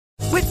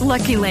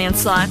Lucky Land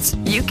Slots,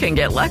 you can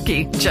get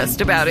lucky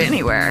just about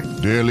anywhere.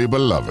 Dearly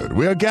beloved,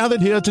 we are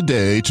gathered here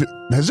today to...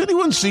 Has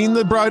anyone seen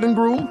the bride and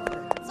groom?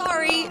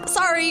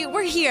 Sorry,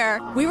 we're here.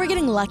 We were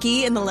getting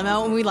lucky in the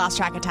limo and we lost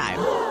track of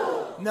time.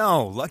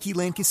 No, Lucky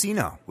Land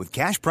Casino, with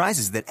cash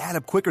prizes that add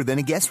up quicker than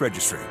a guest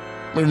registry.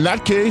 In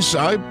that case,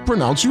 I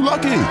pronounce you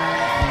lucky.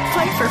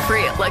 Play for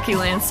free at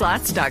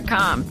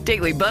LuckyLandSlots.com.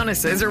 Daily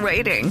bonuses are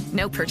waiting.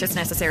 No purchase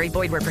necessary.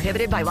 Void where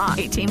prohibited by law.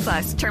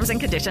 18+. Terms and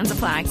conditions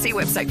apply. See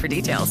website for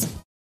details.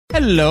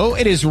 Hello,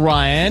 it is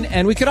Ryan,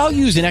 and we could all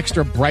use an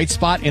extra bright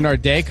spot in our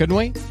day, couldn't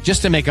we?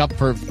 Just to make up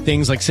for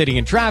things like sitting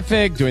in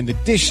traffic, doing the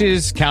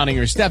dishes, counting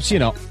your steps, you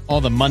know,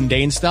 all the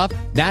mundane stuff.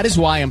 That is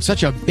why I'm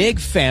such a big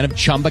fan of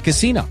Chumba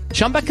Casino.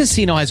 Chumba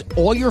Casino has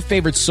all your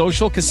favorite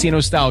social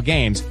casino-style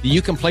games that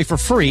you can play for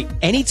free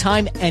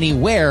anytime,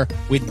 anywhere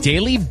with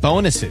daily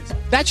bonuses.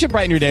 That should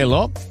brighten your day a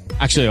little.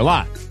 Actually, a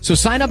lot. So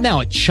sign up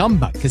now at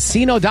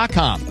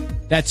ChumbaCasino.com.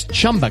 That's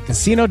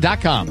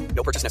ChumbaCasino.com.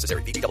 No purchase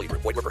necessary. VGW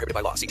Group. Void where prohibited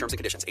by law. See terms and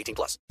conditions.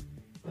 18+.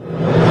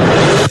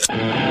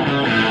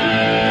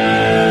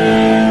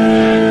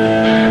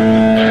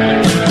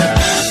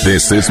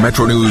 This is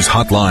Metro News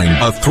Hotline,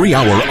 a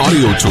 3-hour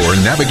audio tour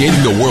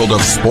navigating the world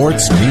of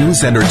sports,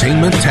 news,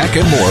 entertainment, tech,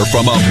 and more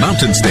from a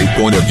Mountain State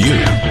point of view.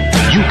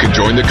 You can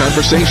join the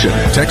conversation.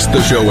 Text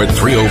the show at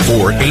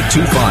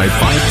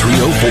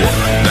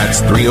 304-825-5304.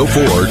 That's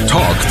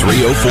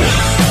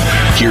 304-TALK-304.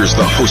 Here's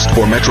the host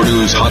for Metro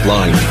News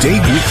Hotline,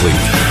 Dave Weekley.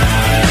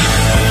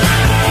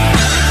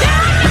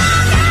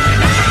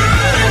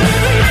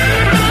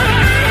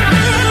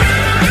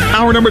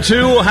 Hour number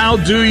 2, how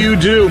do you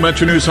do?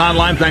 Metro News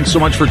Hotline, thanks so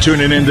much for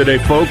tuning in today,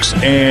 folks,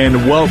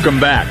 and welcome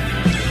back.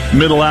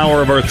 Middle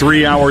hour of our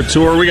 3-hour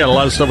tour. We got a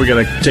lot of stuff we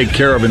got to take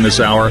care of in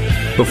this hour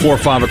before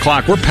 5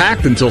 o'clock. We're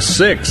packed until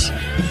 6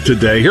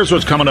 today. Here's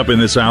what's coming up in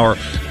this hour.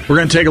 We're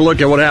going to take a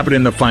look at what happened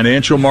in the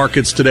financial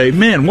markets today.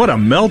 Man, what a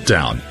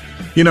meltdown.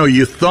 You know,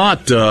 you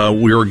thought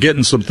we were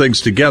getting some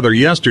things together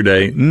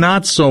yesterday.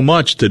 Not so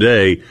much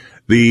today.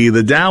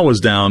 The Dow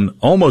was down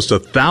almost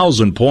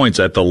 1,000 points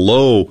at the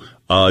low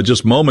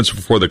just moments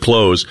before the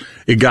close.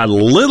 It got a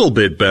little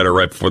bit better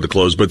right before the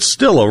close, but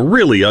still a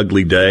really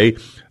ugly day.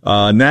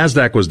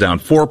 NASDAQ was down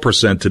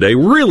 4% today.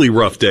 Really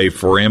rough day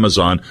for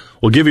Amazon.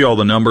 We'll give you all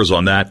the numbers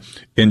on that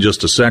in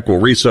just a sec.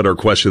 We'll reset our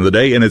question of the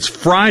day, and it's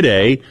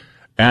Friday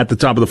at the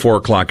top of the 4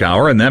 o'clock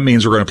hour, and that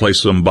means we're going to play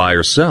some buy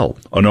or sell.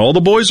 And all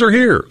the boys are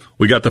here.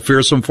 We got the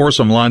fearsome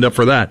foursome lined up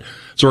for that.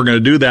 So we're going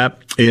to do that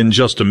in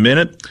just a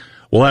minute.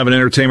 We'll have an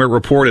entertainment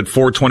report at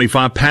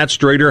 4:25. Pat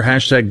Strader,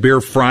 hashtag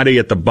Beer Friday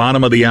at the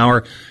bottom of the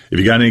hour. If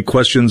you got any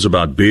questions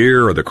about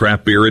beer or the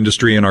craft beer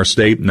industry in our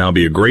state, now would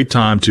be a great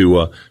time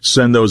to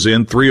send those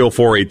in.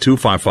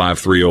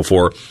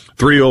 304-8255-304.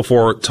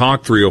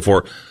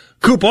 304-TALK-304.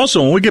 Coop,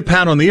 also, when we get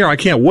Pat on the air, I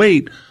can't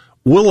wait.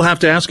 We'll have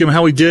to ask him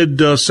how he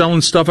did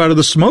selling stuff out of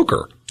the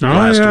smoker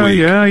last week.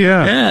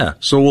 Yeah.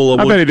 So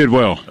I bet he did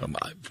well.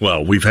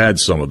 Well, we've had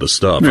some of the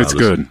stuff. It's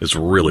good. It's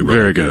really, really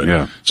very good.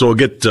 Yeah. So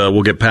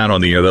we'll get Pat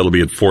on the air. That'll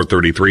be at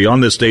 4:33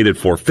 on this date at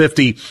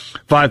 4:50.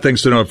 5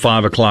 things to know at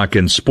 5 o'clock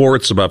in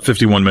sports. About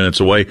 51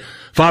 minutes away.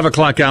 5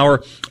 o'clock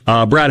hour.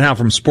 Brad Howe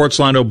from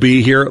Sportsline will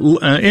be here.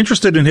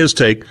 Interested in his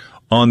take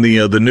on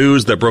the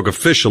news that broke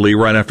officially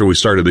right after we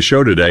started the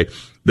show today,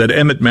 that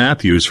Emmett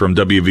Matthews from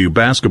WVU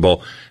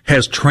basketball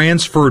has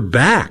transferred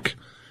back.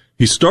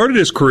 He started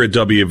his career at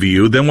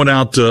WVU, then went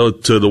out to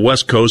the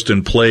West Coast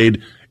and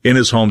played in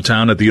his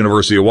hometown at the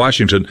University of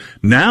Washington.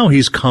 Now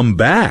he's come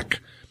back.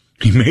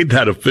 He made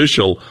that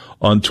official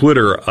on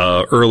Twitter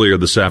earlier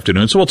this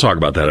afternoon, so we'll talk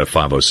about that at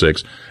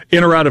 5:06.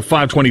 In or out at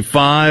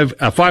 5:25.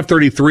 At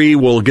 5:33,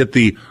 we'll get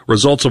the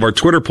results of our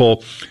Twitter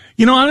poll.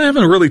 You know, I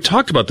haven't really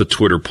talked about the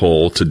Twitter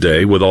poll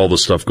today with all the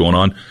stuff going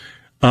on.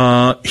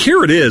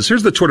 Here it is.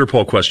 Here's the Twitter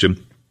poll question.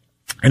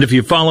 And if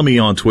you follow me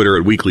on Twitter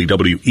at Weekley,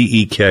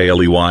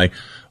 W-E-E-K-L-E-Y,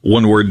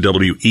 one word,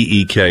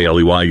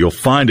 W-E-E-K-L-E-Y, you'll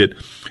find it.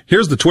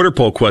 Here's the Twitter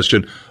poll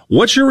question.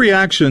 What's your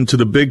reaction to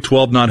the Big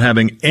 12 not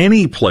having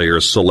any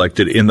players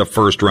selected in the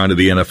first round of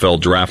the NFL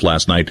draft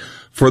last night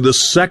for the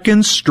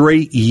second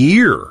straight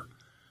year?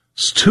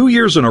 It's 2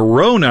 years in a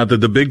row now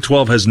that the Big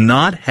 12 has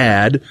not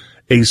had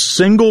a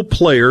single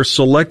player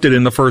selected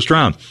in the first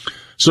round.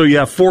 So you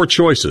have 4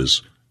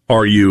 choices.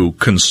 Are you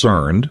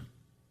concerned,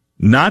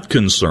 not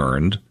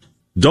concerned,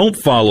 don't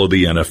follow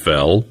the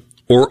NFL,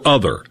 or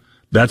other?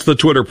 That's the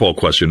Twitter poll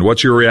question.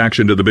 What's your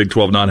reaction to the Big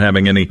 12 not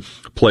having any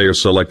players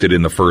selected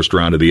in the first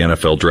round of the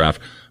NFL draft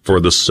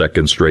for the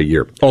second straight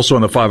year? Also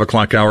in the 5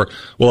 o'clock hour,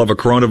 we'll have a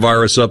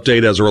coronavirus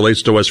update as it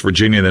relates to West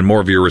Virginia, and then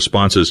more of your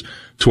responses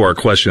to our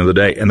question of the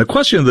day. And the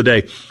question of the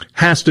day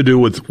has to do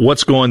with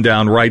what's going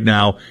down right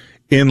now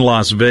in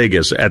Las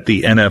Vegas at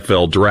the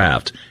NFL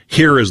draft.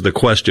 Here is the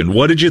question.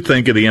 What did you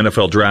think of the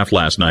NFL draft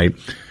last night?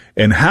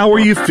 And how are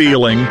you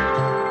feeling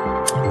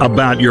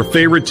about your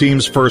favorite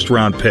team's first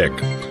round pick?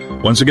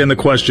 Once again, the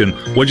question,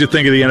 what did you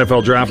think of the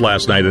NFL draft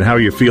last night, and how are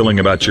you feeling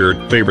about your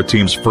favorite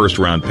team's first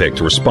round pick?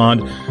 To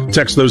respond,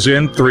 text those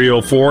in,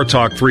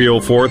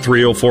 304-TALK-304,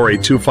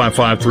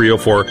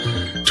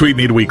 304-8255-304. Tweet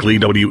me at Weekly,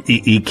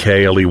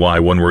 W-E-E-K-L-E-Y,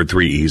 one word,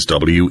 3 E's,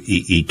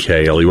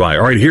 W-E-E-K-L-E-Y.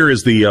 All right, here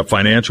is the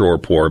financial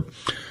report.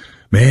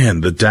 Man,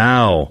 the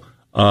Dow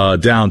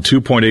down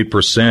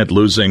 2.8%,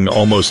 losing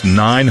almost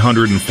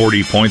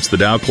 940 points. The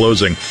Dow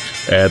closing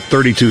at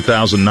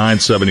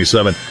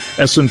 32,977.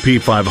 S&P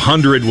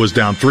 500 was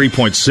down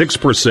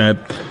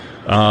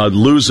 3.6%,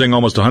 losing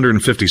almost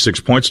 156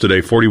 points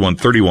today,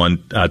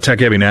 4131.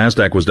 Tech-heavy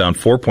NASDAQ was down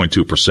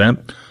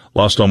 4.2%.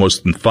 Lost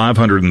almost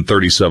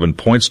 537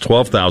 points,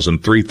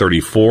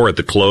 12,334 at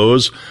the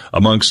close.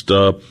 Amongst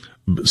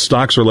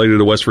stocks related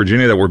to West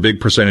Virginia that were big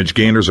percentage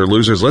gainers or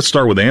losers, let's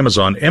start with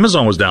Amazon.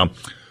 Amazon was down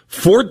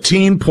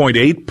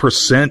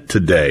 14.8%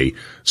 today.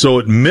 So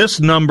it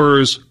missed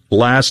numbers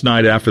last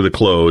night after the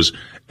close,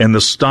 and the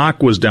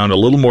stock was down a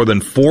little more than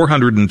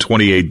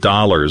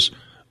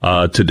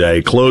 $428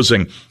 today,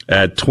 closing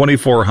at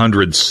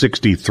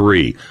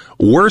 $2,463.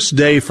 Worst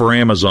day for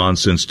Amazon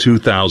since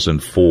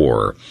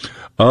 2004.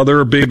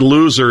 Other big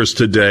losers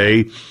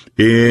today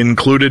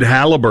included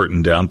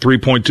Halliburton, down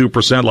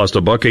 3.2%, lost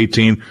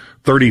 $1.18,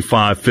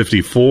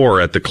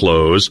 35.54 at the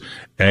close,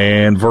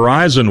 and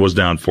Verizon was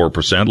down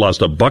 4%, lost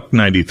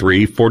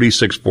 $1.93,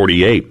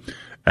 46.48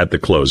 at the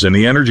close. In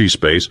the energy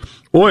space,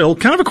 oil,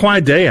 kind of a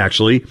quiet day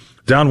actually,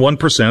 down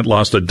 1%,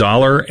 lost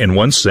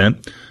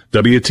 $1.01.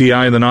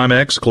 WTI in the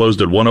NYMEX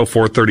closed at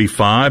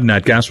 104.35.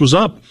 Nat gas was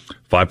up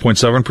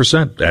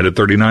 5.7%, added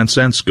 39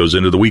 cents, goes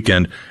into the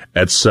weekend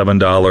at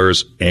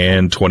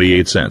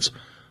 $7.28.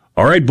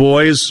 All right,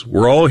 boys,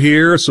 we're all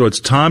here, so it's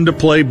time to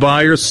play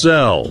buy or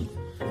sell.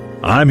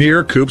 I'm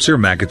here, Coop's here,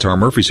 McIntyre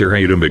Murphy's here. How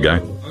you doing, big guy?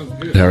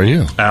 How are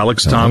you?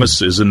 Alex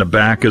Thomas is in the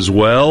back as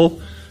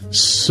well.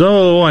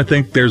 So I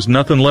think there's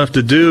nothing left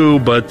to do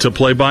but to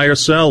play buy or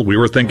sell. We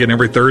were thinking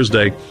every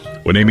Thursday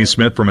when Amy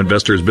Smith from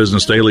Investors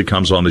Business Daily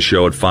comes on the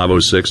show at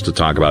 5:06 to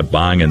talk about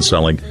buying and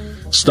selling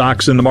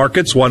stocks in the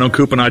markets. Why don't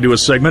Coop and I do a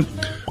segment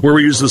where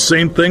we use the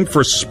same thing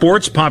for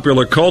sports,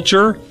 popular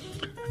culture,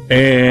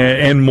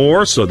 and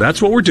more. So that's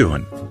what we're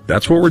doing.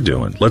 That's what we're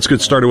doing. Let's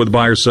get started with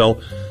buy or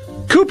sell.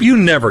 Coop, you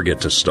never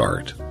get to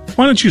start.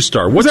 Why don't you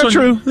start? Is that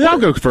true? Yeah, I'll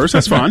go first.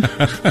 That's fine.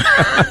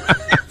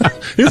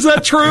 Is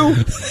that true?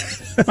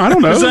 I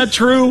don't know. Is that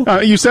true?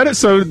 You said it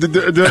so...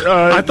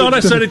 I thought I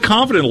said it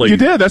confidently. You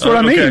did. That's what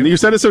I mean. Okay. You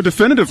said it so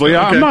definitively.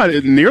 Okay. I'm not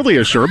nearly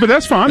as sure, but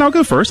that's fine. I'll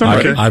go first.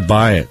 I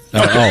buy it.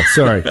 Oh,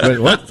 sorry. Wait,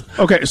 what?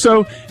 Okay,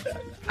 so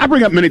I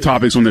bring up many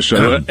topics on this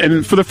show,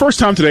 and for the first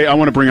time today, I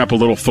want to bring up a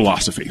little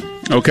philosophy.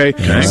 Okay?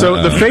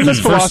 So the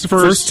famous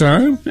philosophers... First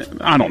time?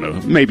 I don't know.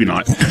 Maybe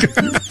not.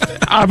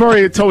 I've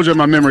already told you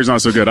my memory's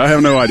not so good. I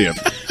have no idea.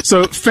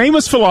 So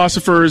famous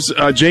philosophers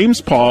James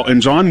Paul and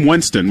John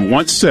Winston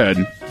once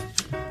said,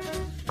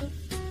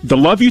 "The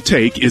love you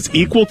take is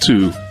equal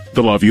to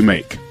the love you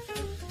make."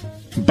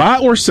 Buy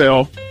or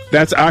sell,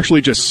 that's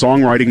actually just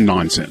songwriting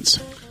nonsense.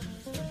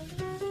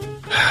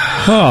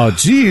 Oh,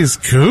 geez,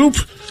 Coop.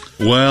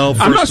 Well,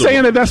 I'm not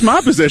saying that that's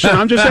my position.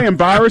 I'm just saying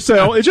buy or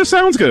sell, it just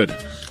sounds good.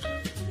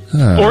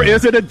 Or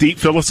is it a deep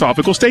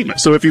philosophical statement?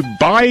 So if you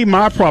buy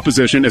my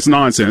proposition, it's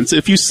nonsense.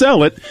 If you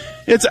sell it,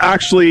 it's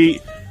actually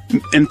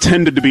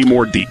intended to be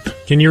more deep.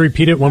 Can you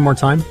repeat it one more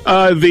time?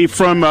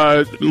 From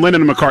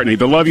Lennon and McCartney,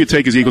 the love you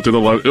take is equal to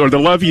the love, or the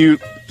love you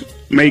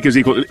make is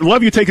equal.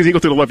 Love you take is equal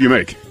to the love you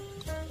make.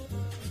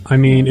 I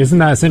mean, isn't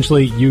that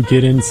essentially you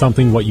get in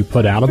something what you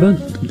put out of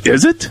it?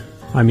 Is it?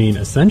 I mean,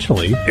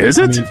 essentially. Is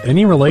it? I mean,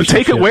 any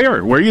relationship. Take it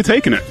where? Where are you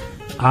taking it?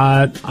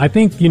 I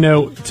think,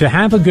 to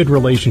have a good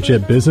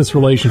relationship, business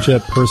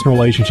relationship, personal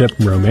relationship,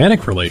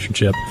 romantic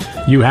relationship,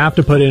 you have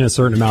to put in a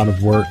certain amount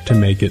of work to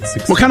make it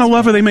successful. What kind of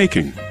love are they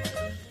making?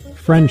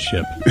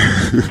 Friendship.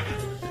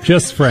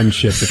 Just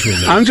friendship between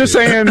them. I'm just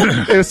saying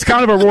it's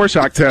kind of a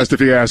Rorschach test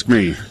if you ask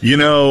me.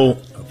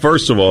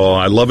 First of all,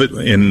 I love it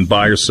in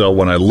buy or sell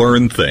when I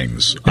learn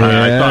things.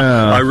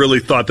 Yeah. I really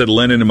thought that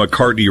Lennon and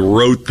McCartney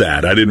wrote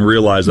that. I didn't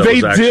realize that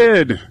was actually...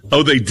 They did.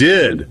 Oh, they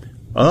did.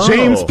 Oh.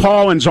 James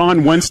Paul and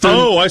John Winston.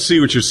 Oh, I see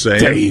what you're saying.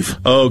 Dave.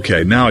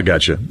 Okay, now I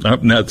got you.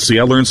 Now, see,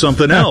 I learned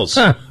something else.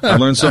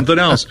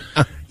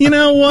 You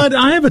know what?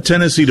 I have a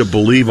tendency to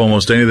believe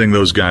almost anything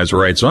those guys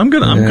write, so I'm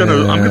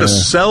gonna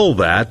sell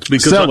that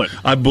because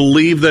I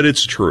believe that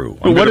it's true.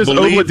 What does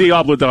obla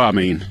diablo da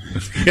mean?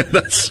 Yeah,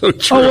 that's so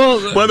true. Oh,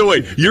 well, by the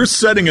way, you're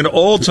setting an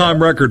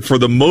all-time record for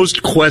the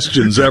most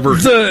questions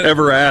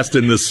ever asked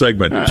in this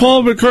segment.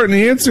 Paul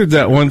McCartney answered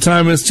that one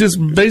time. It's just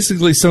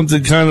basically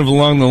something kind of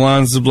along the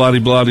lines of bloody,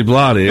 bloody,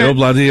 bloody, oh,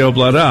 bloody, oh,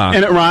 blah,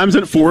 and it rhymes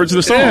and it forwards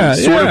the song.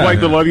 Sort of like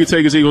the love you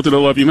take is equal to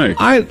the love you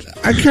make. I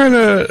kind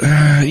of,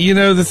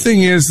 the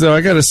thing is, though,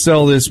 I got to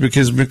sell this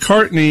because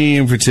McCartney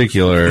in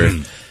particular,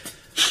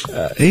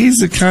 he's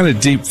the kind of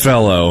deep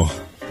fellow.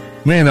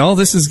 Man, all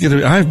this is going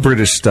to... I have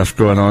British stuff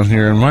going on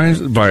here in my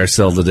buy or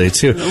sell today,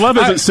 too. Love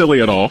isn't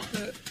silly at all.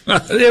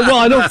 Well,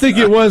 I don't think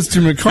it was to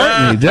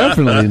McCartney.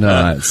 Definitely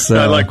not. So.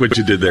 I like what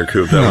you did there,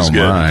 Coop. That was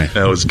good. My.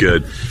 That was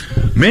good.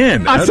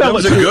 Man, that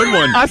was a good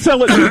one. I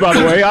sell it too, by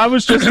the way. I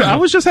was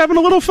just having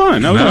a little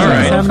fun. I was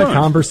just having a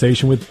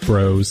conversation with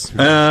bros.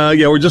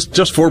 Yeah, we're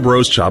just four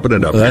bros chopping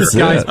it up. This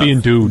guy's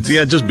being dudes.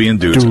 Yeah, just being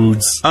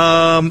dudes.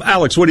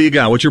 Alex, what do you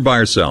got? What's your buy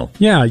or sell?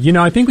 Yeah,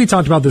 I think we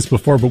talked about this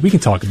before, but we can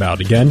talk about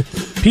it again.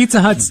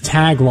 Pizza Hut's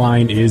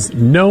tagline is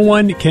 "No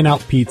one can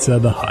out-pizza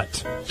the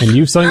Hut." And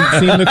you've seen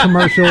the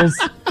commercials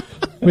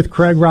with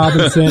Craig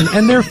Robinson,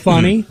 and they're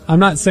funny. I'm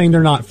not saying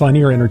they're not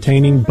funny or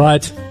entertaining,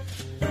 but,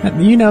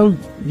 you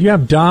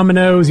have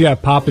Domino's, you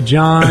have Papa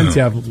John's,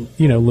 you have,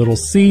 Little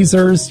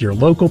Caesars, your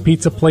local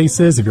pizza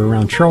places, if you're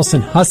around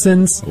Charleston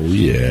Husson's. Oh,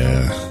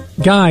 yeah.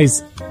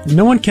 Guys,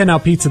 no one can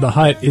out-pizza the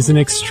Hut is an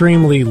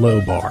extremely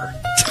low bar.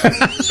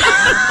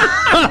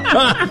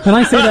 And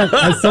I say that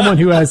as someone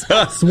who has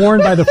sworn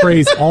by the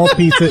phrase, all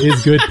pizza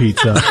is good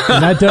pizza,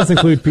 and that does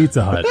include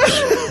Pizza Hut.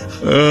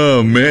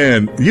 Oh,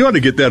 man. You ought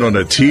to get that on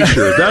a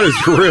T-shirt. That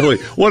is really,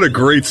 what a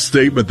great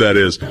statement that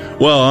is.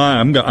 Well,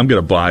 I'm going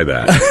to buy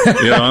that.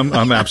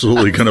 I'm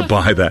absolutely going to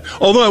buy that.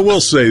 Although I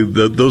will say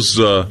that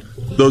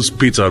those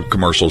pizza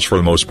commercials, for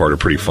the most part, are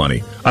pretty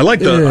funny. I like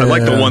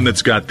the one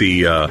that's got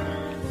the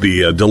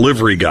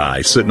delivery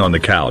guy sitting on the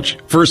couch.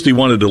 First, he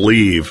wanted to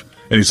leave,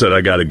 and he said,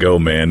 "I got to go,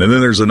 man." And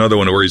then there's another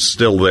one where he's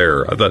still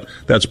there. I thought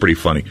that's pretty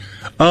funny.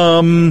 Yeah,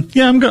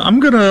 I'm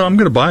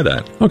gonna buy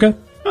that. Okay.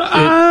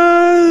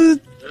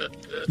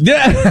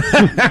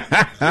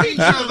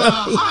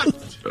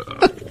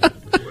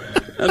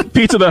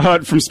 Pizza the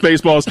Hut from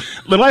Spaceballs.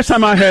 The last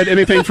time I had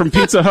anything from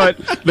Pizza Hut,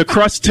 the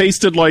crust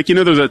tasted like,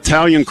 those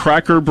Italian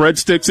cracker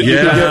breadsticks that you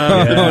can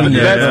get. Oh,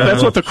 no.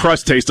 That's what the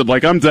crust tasted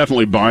like. I'm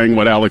definitely buying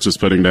what Alex is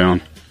putting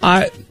down.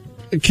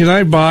 Can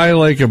I buy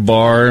like a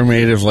bar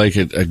made of like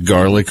a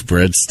garlic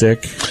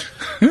breadstick?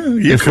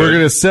 If we're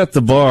going to set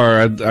the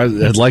bar,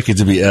 I'd like it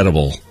to be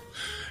edible.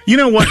 You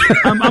know what?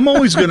 I'm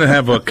always going to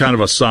have a kind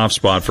of a soft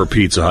spot for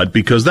Pizza Hut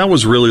because that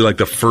was really like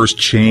the first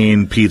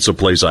chain pizza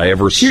place I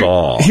ever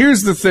saw.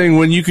 Here's the thing: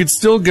 when you could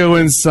still go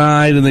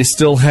inside and they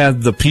still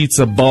had the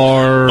pizza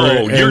bar,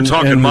 you're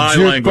talking and my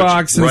the language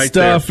jukebox and right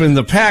stuff, there. and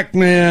the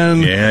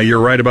Pac-Man. Yeah, you're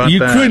right about that. You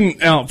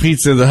couldn't out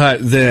Pizza the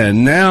Hut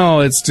then. Now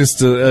it's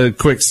just a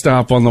quick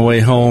stop on the way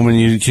home, and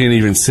you can't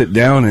even sit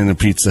down in a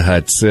Pizza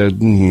Hut. So,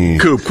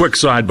 Coop, quick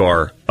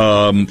sidebar.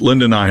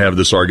 Linda and I have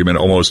this argument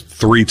almost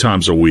 3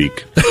 times a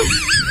week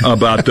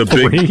about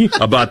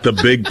the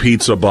big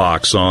pizza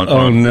box on.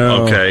 Oh,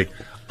 no. Okay.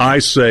 I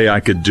say I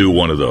could do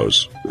one of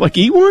those. Like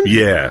eat one?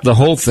 Yeah. The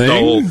whole thing? The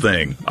whole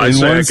thing. In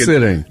one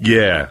sitting?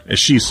 Yeah. And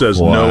she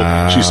says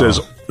Wow. no. She says,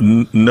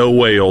 no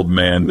way, old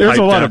man. There's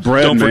a lot of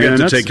bread, Don't forget man.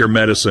 to take your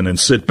medicine and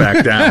sit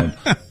back down.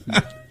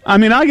 I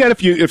mean, I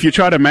get if you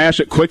try to mash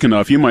it quick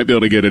enough, you might be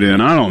able to get it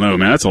in. I don't know,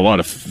 man. That's a lot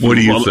of What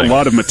do you think? A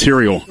lot of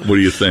material. What do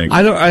you think?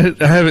 I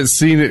haven't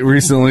seen it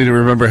recently to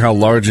remember how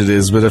large it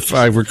is, but if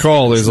I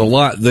recall, there's a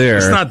lot there.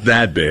 It's not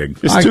that big.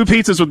 It's 2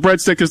 pizzas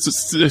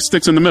with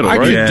sticks in the middle,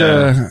 right?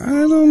 I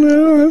don't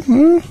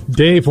know.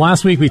 Dave,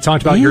 last week we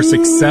talked about your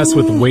success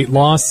with weight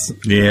loss.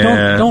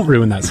 Yeah. Don't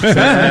ruin that success.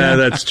 Yeah,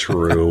 that's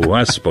true.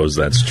 I suppose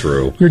that's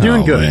true. You're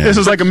doing good. man. This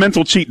is like a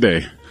mental cheat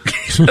day.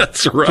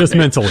 That's right. Just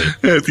mentally.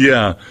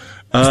 Yeah.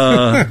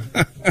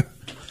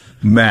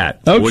 Matt,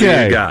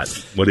 Okay.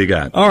 What do you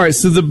got? All right,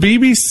 so the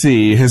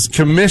BBC has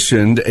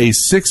commissioned a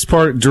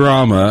 6-part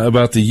drama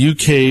about the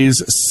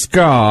UK's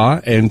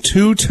ska and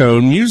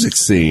two-tone music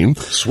scene.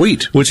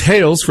 Sweet. Which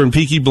hails from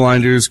Peaky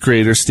Blinders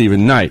creator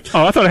Stephen Knight.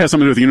 Oh, I thought it had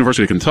something to do with the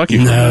University of Kentucky.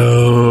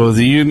 No,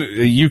 the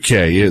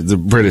UK, the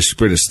British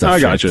stuff. I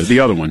got you.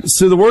 The other one.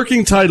 So the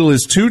working title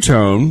is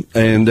Two-Tone,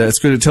 and it's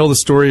going to tell the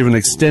story of an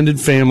extended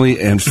family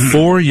and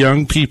 4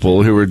 young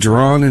people who were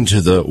drawn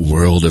into the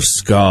world of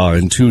ska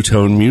and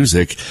two-tone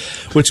music,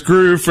 which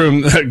grew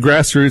from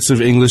grassroots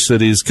of English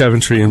cities,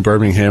 Coventry and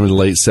Birmingham in the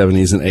late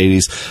 70s and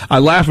 80s. I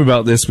laugh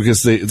about this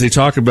because they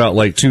talk about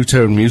like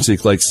two-tone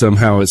music like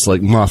somehow it's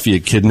like mafia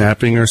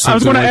kidnapping or something. I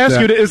was going to like ask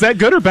that. you, is that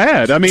good or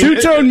bad? I mean,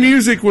 Two-tone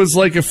music was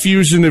like a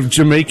fusion of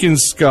Jamaican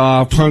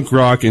ska, punk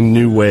rock, and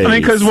new wave. I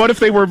mean, because what if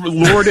they were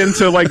lured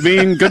into like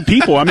being good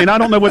people? I mean, I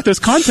don't know what this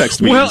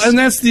context means. Well, and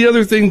that's the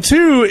other thing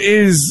too,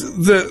 is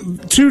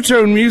the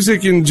two-tone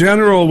music in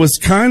general was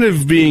kind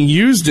of being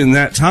used in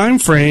that time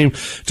frame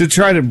to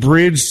try to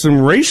bridge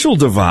some racial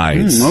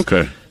divides.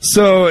 Okay.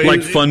 So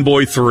Like Fun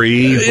Boy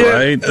 3,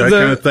 right? That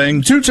kind of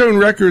thing? Two-Tone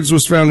Records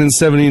was founded in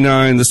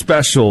 79. The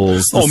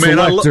Specials, the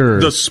Selector.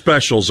 The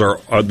Specials are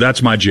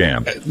that's my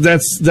jam.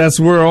 That's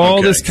where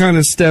all this kind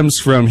of stems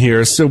from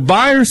here. So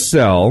buy or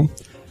sell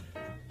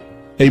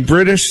a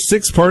British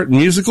 6-part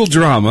musical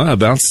drama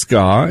about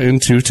ska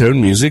and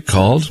two-tone music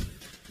called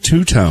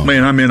Two-Tone.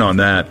 Man, I'm in on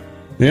that.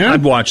 Yeah?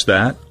 I'd watch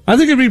that. I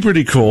think it'd be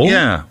pretty cool.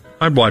 Yeah,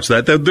 I'd watch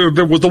that.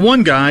 There was the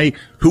one guy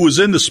who was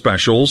in the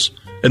Specials,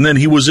 and then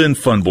he was in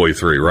Fun Boy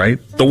 3, right?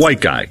 The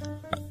white guy.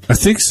 I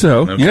think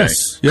so. Okay.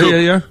 Yes. Coop,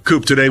 Yeah.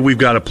 Coop, today we've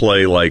got to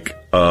play like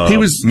He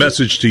was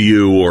Message to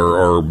You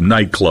or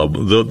Nightclub.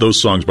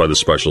 Those songs by the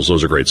Specials.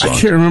 Those are great I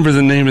songs. can't remember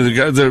the name of the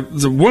guy.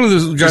 The one of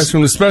the guys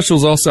from the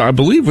Specials also, I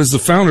believe, was the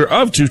founder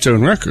of Two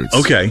Tone Records.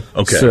 Okay.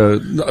 So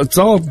it's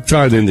all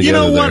tied in together. You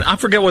know what? there. I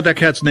forget what that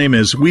cat's name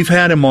is. We've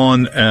had him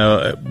on.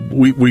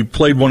 We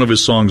played one of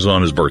his songs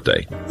on his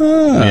birthday.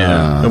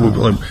 Yeah.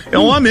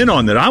 I'm in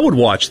on that. I would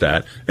watch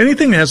that.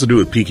 Anything that has to do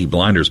with Peaky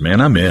Blinders,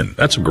 man, I'm in.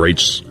 That's a great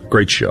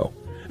show.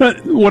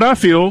 What I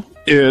feel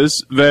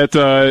is that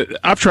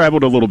I've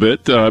traveled a little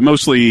bit,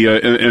 mostly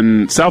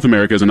in South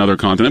America as another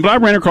continent, but I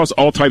ran across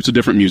all types of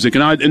different music,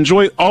 and I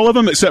enjoy all of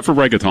them except for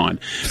reggaeton.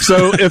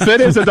 So if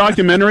it is a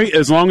documentary,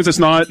 as long as it's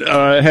not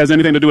has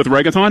anything to do with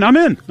reggaeton, I'm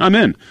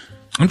in.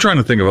 I'm trying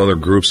to think of other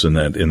groups in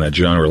that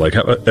genre. Like,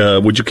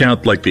 would you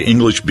count like the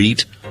English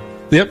Beat?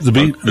 Yep, the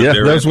Beat.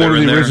 That was one of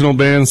the original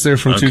bands there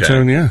from Two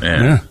Tone.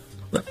 Yeah.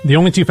 The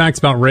only two facts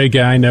about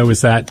reggae I know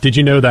is that, did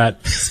you know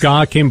that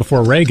ska came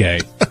before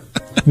reggae?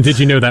 Did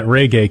you know that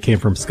reggae came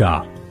from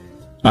ska?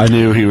 I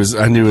knew his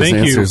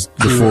answers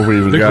before we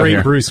even got here. The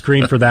great Bruce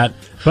Green for that.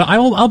 But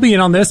I'll be in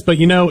on this, but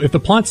if the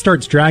plot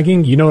starts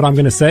dragging, you know what I'm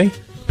going to say?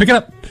 Pick it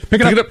up.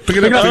 Pick it up.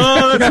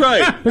 Oh,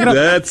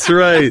 that's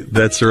right.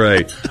 That's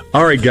right.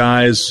 All right,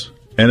 guys.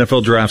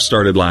 NFL draft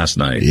started last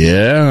night.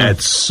 Yeah.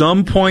 At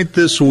some point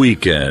this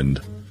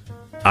weekend,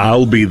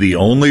 I'll be the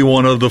only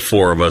one of the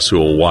four of us who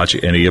will watch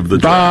any of the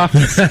draft.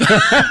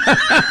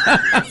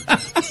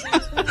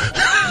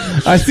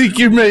 I think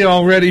you may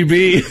already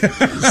be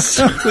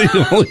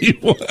the only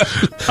one.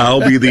 I'll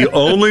be the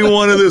only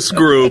one of this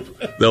group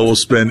that will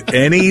spend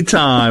any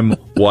time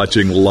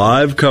watching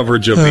live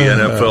coverage of the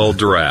NFL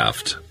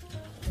draft.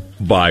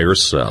 Buy or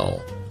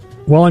sell.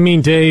 Well, I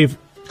mean, Dave,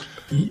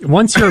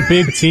 once your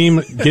big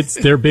team gets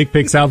their big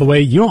picks out of the way,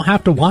 you don't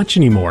have to watch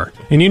anymore.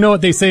 And you know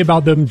what they say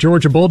about the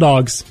Georgia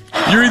Bulldogs?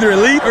 You're either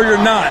elite or you're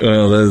not.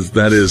 Well,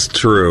 that is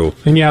true.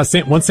 And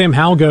once Sam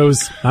Howell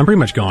goes, I'm pretty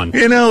much gone.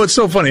 It's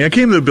so funny. I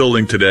came to the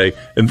building today,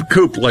 and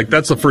Coop,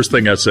 that's the first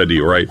thing I said to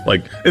you, right?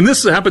 And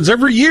this happens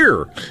every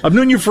year. I've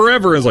known you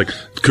forever. It's like,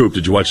 Coop,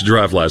 did you watch the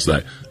draft last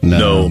night?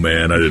 No,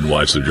 man, I didn't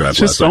watch the draft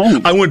last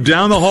night. I went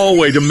down the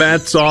hallway to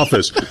Matt's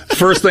office.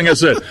 First thing I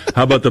said,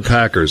 how about the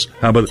Packers?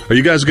 Are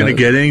you guys going to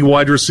get any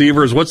wide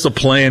receivers? What's the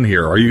plan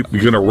here? Are you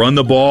going to run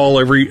the ball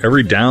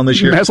every down this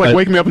year? That's like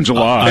waking me up in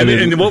July.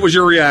 And what was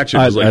your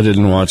reaction? I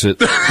didn't watch it.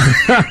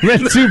 I've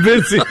been too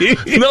busy.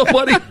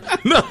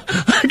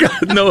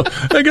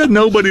 I got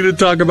nobody to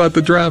talk about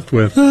the draft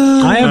with.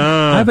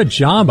 I have a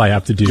job I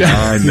have to do.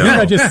 I know. You think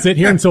I just sit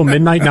here until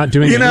midnight not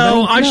doing anything?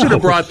 I should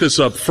have brought this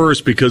up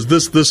first because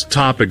this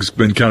topic's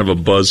been kind of a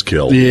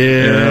buzzkill.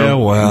 Yeah,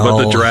 well.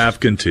 But the draft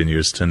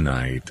continues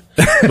tonight.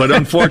 But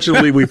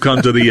unfortunately, we've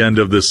come to the end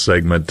of this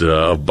segment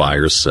of Buy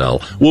or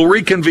Sell. We'll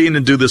reconvene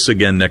and do this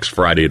again next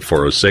Friday at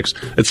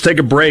 4:06. Let's take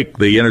a break.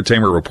 The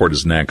Entertainment Report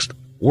is next.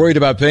 Worried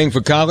about paying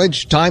for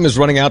college? Time is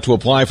running out to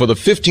apply for the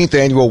 15th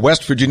annual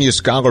West Virginia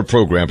Scholar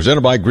Program presented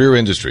by Greer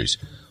Industries.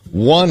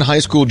 One high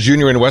school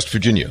junior in West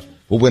Virginia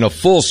will win a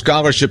full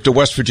scholarship to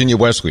West Virginia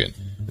Wesleyan.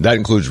 That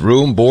includes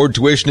room, board,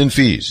 tuition, and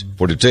fees.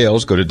 For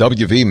details, go to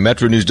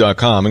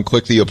WVMetronews.com and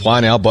click the Apply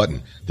Now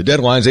button. The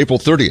deadline is April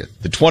 30th.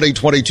 The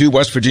 2022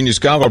 West Virginia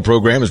Scholar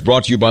Program is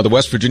brought to you by the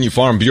West Virginia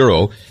Farm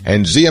Bureau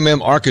and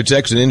ZMM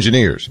Architects and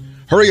Engineers.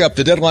 Hurry up,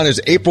 the deadline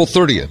is April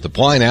 30th.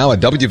 Apply now at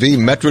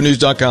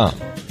WVMetronews.com.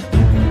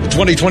 The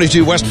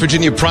 2022 West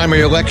Virginia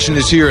primary election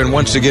is here, and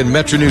once again,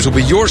 Metro News will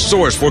be your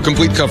source for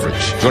complete coverage.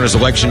 Join us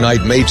election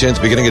night, May 10th,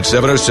 beginning at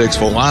 7:06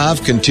 for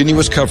live,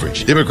 continuous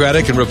coverage.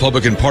 Democratic and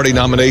Republican Party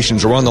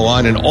nominations are on the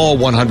line in all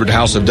 100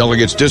 House of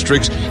Delegates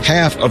districts,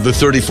 half of the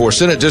 34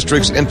 Senate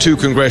districts, and 2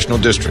 congressional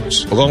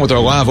districts. Along with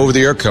our live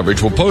over-the-air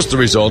coverage, we'll post the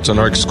results on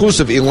our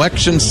exclusive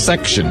election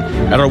section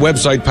at our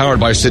website powered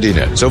by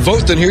CityNet. So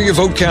vote, then hear your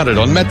vote counted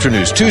on Metro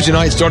News, Tuesday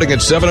night starting at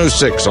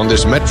 7:06 on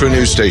this Metro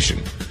News station.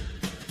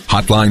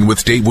 Hotline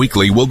with Dave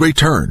Weekly will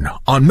return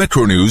on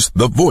Metro News,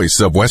 the voice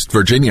of West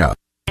Virginia.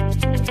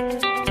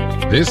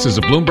 This is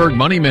a Bloomberg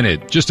Money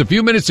Minute. Just a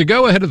few minutes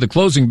ago, ahead of the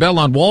closing bell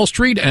on Wall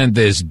Street, and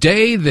this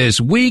day,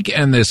 this week,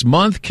 and this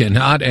month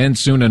cannot end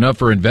soon enough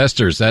for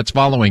investors. That's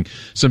following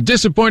some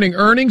disappointing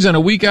earnings and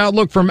a weak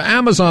outlook from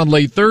Amazon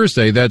late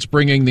Thursday. That's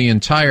bringing the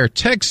entire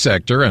tech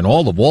sector and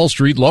all of Wall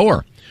Street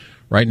lower.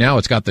 Right now,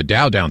 it's got the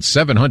Dow down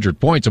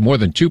 700 points, a more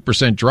than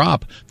 2%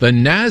 drop. The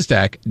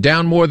NASDAQ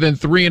down more than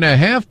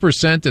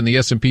 3.5%, and the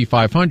S&P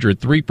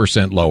 500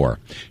 3% lower.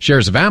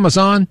 Shares of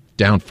Amazon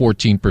down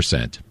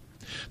 14%.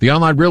 The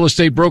online real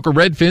estate broker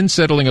Redfin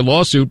settling a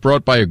lawsuit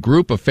brought by a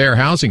group of fair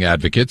housing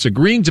advocates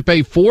agreeing to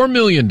pay $4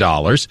 million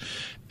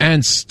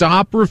and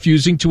stop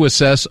refusing to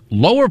assess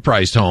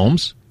lower-priced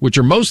homes, which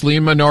are mostly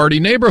in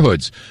minority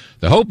neighborhoods.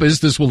 The hope is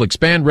this will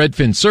expand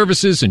Redfin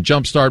services and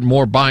jumpstart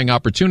more buying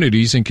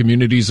opportunities in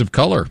communities of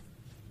color.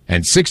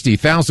 And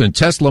 60,000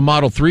 Tesla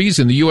Model 3s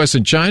in the U.S.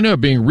 and China are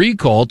being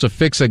recalled to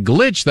fix a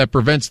glitch that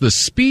prevents the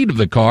speed of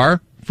the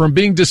car from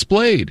being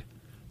displayed.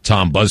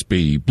 Tom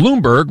Busby,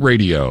 Bloomberg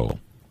Radio.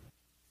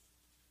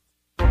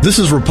 This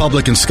is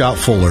Republican Scott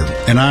Fuller,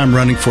 and I am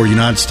running for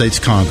United States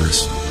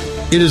Congress.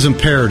 It is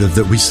imperative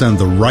that we send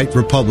the right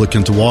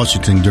Republican to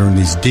Washington during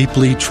these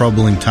deeply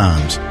troubling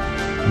times.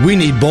 We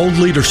need bold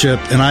leadership,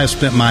 and I have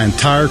spent my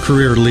entire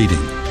career leading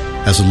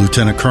as a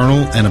lieutenant colonel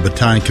and a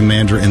battalion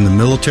commander in the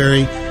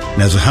military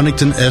and as a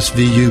Huntington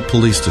SVU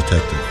police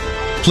detective.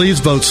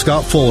 Please vote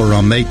Scott Fuller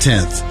on May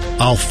 10th.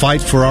 I'll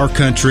fight for our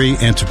country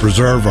and to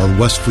preserve our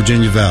West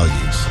Virginia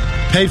values.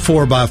 Paid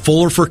for by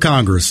Fuller for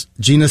Congress,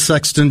 Gina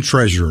Sexton,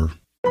 Treasurer.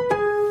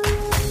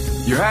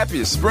 Your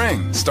happiest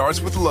spring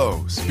starts with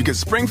Lowe's,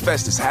 because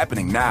SpringFest is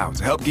happening now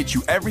to help get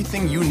you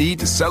everything you need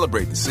to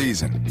celebrate the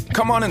season.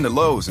 Come on into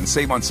Lowe's and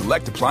save on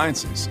select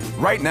appliances.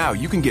 Right now,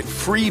 you can get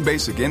free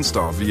basic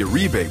install via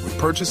rebate with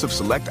purchase of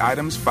select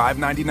items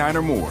 $5.99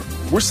 or more.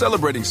 We're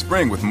celebrating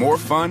spring with more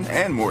fun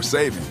and more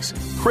savings.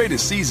 Create a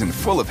season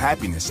full of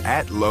happiness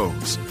at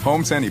Lowe's.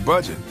 Home to any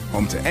budget,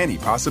 home to any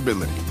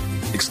possibility.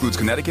 Excludes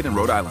Connecticut and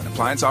Rhode Island.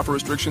 Appliance offer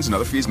restrictions and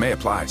other fees may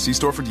apply. See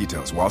store for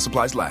details while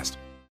supplies last.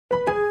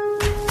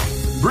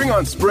 Bring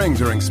on spring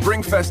during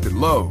SpringFest at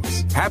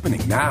Lowe's.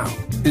 Happening now.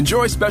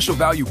 Enjoy special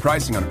value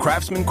pricing on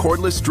Craftsman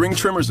cordless string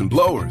trimmers and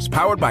blowers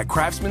powered by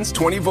Craftsman's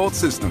 20-volt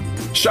system.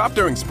 Shop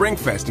during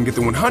SpringFest and get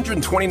the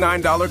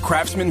 $129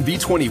 Craftsman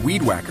V20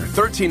 Weed Whacker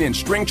 13-inch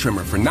string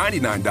trimmer for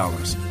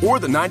 $99, or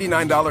the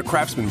 $99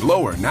 Craftsman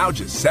blower, now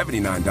just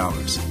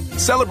 $79.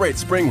 Celebrate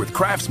spring with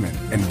Craftsman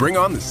and bring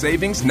on the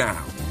savings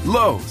now.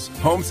 Lowe's.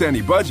 Home to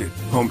any budget.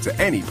 Home to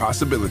any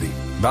possibility.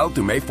 Valid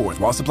through May 4th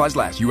while supplies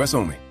last. U.S.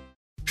 only.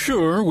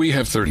 Sure, we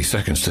have 30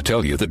 seconds to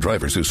tell you that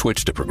drivers who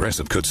switch to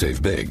Progressive could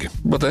save big.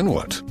 But then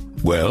what?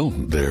 Well,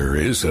 there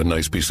is a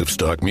nice piece of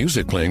stock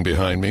music playing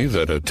behind me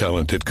that a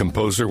talented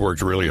composer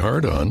worked really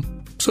hard on.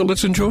 So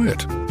let's enjoy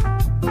it.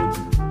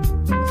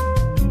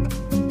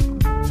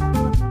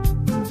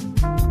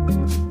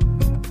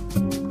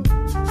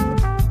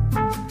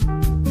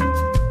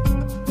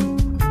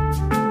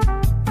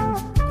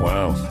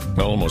 Wow,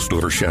 almost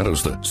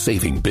overshadows the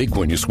saving big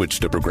when you switch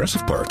to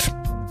Progressive part.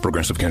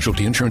 Progressive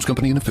Casualty Insurance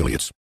Company and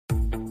Affiliates.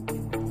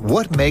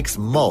 What makes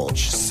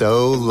mulch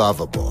so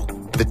lovable?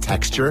 The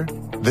texture?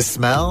 The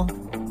smell?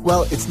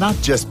 Well, it's not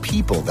just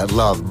people that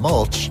love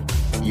mulch.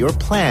 Your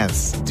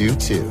plants do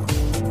too.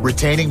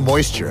 Retaining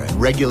moisture and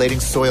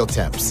regulating soil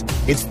temps.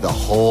 It's the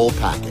whole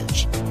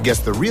package. Guess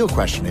the real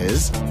question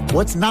is,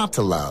 what's not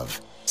to love?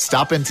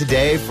 Stop in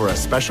today for a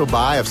special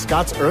buy of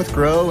Scott's Earth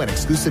Grow and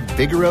exclusive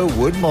Vigoro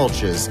wood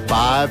mulches,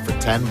 5 for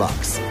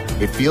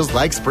 $10. It feels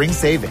like spring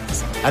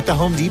savings at the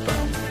Home Depot.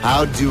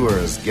 How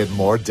doers get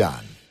more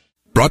done.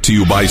 Brought to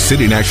you by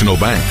City National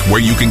Bank, where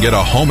you can get a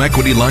home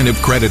equity line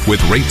of credit with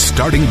rates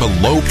starting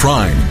below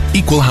prime.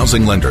 Equal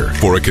housing lender.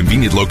 For a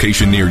convenient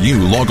location near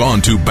you, log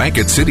on to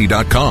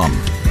bankatcity.com.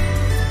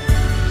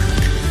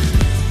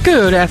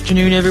 Good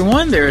afternoon,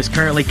 everyone. There is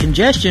currently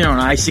congestion on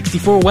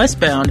I-64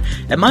 westbound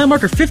at mile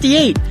marker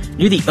 58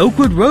 near the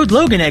Oakwood Road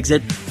Logan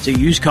exit, so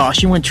use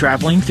caution when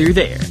traveling through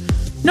there.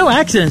 No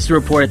accidents to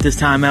report at this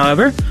time,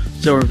 however,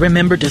 so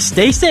remember to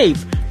stay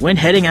safe when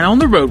heading out on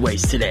the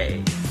roadways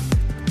today.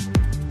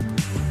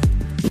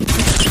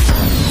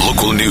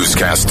 Local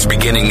newscasts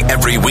beginning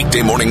every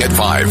weekday morning at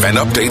 5 and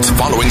updates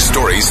following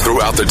stories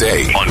throughout the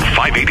day on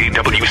 580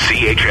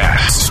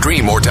 WCHS.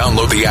 Stream or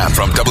download the app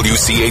from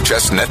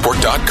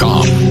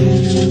WCHSnetwork.com.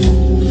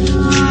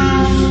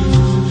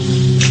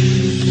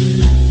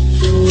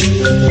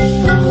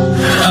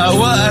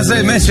 Well, as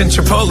I mentioned,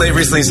 Chipotle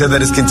recently said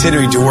that it's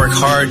continuing to work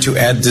hard to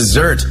add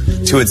dessert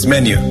to its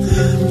menu.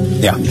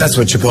 Yeah, that's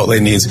what Chipotle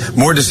needs.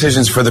 More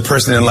decisions for the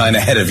person in line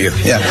ahead of you.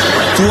 Yeah.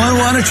 Do I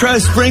want to try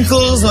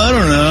sprinkles? I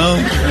don't know.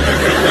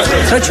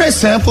 Should I try a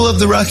sample of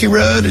the Rocky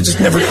Road? It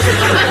just never...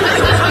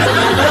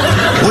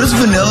 What does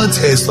vanilla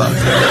taste like?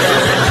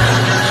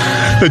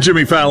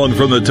 Jimmy Fallon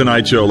from The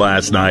Tonight Show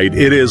last night.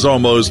 It is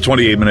almost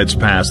 28 minutes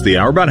past the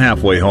hour, about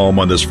halfway home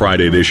on this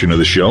Friday edition of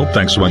the show.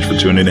 Thanks so much for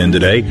tuning in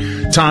today.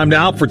 Time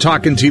now for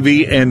Talkin'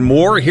 TV and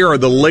more. Here are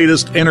the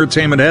latest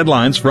entertainment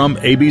headlines from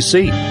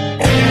ABC.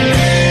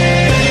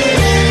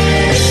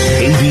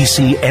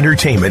 ABC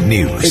Entertainment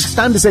News. It's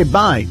time to say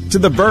bye to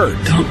The Bird.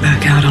 Don't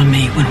back out on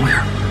me when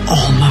we're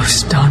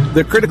almost done.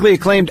 The critically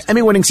acclaimed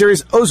Emmy-winning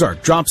series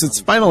Ozark drops its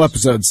final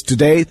episodes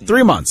today,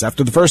 3 months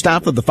after the first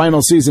half of the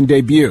final season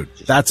debuted.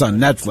 That's on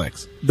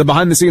Netflix. The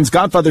behind-the-scenes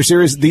Godfather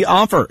series The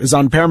Offer is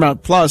on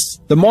Paramount+.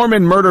 The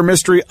Mormon murder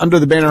mystery Under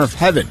the Banner of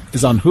Heaven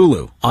is on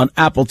Hulu. On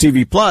Apple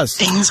TV+,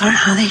 things aren't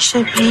how they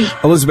should be.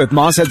 Elizabeth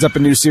Moss heads up a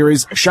new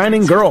series,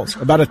 Shining Girls,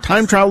 about a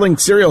time-traveling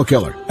serial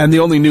killer. And the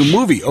only new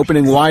movie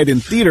opening wide in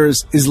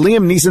theaters is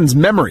Liam Neeson's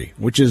Memory,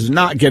 which is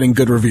not getting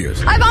good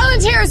reviews. I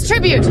volunteer as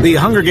tribute. The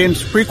Hunger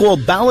Games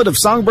prequel Ballad of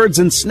Songbirds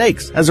and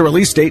Snakes has a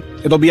release date.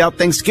 It'll be out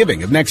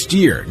Thanksgiving of next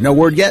year. No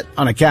word yet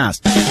on a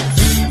cast.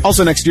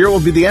 Also next year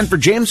will be the end for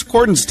James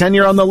Corden's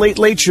tenure on The Late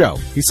Late Show.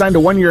 He signed a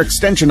 1-year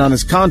extension on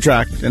his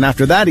contract, and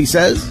after that, he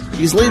says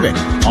he's leaving.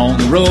 On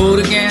the road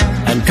again.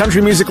 And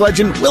country music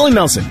legend Willie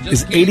Nelson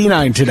is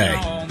 89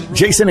 today.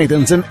 Jason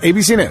Nathanson,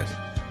 ABC News.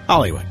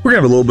 Hollywood. We're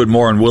going to have a little bit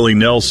more on Willie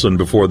Nelson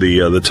before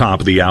the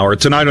top of the hour.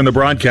 Tonight on the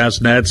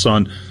broadcast nets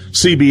on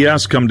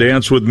CBS, Come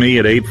Dance With Me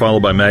at 8,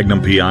 followed by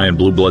Magnum P.I. and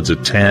Blue Bloods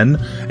at 10.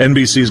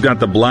 NBC's got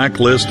The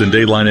Blacklist and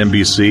Dateline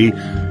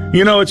NBC.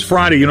 You know, it's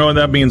Friday. You know what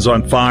that means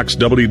on Fox,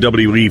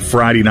 WWE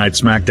Friday Night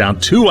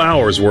SmackDown, 2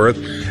 hours worth.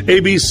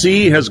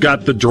 ABC has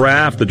got The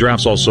Draft. The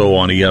Draft's also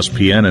on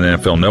ESPN and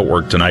NFL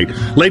Network tonight.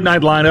 Late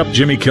night lineup,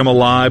 Jimmy Kimmel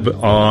Live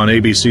on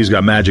ABC's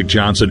got Magic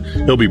Johnson.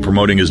 He'll be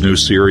promoting his new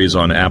series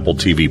on Apple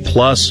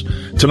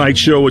TV+. Tonight's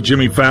show with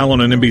Jimmy Fallon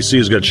on NBC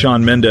has got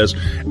Shawn Mendes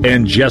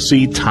and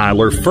Jesse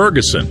Tyler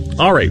Ferguson.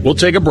 All right, we'll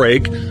take a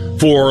break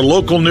for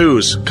local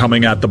news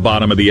coming at the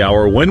bottom of the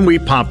hour. When we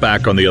pop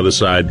back on the other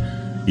side,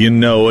 you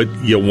know it,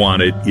 you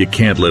want it, you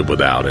can't live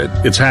without it.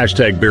 It's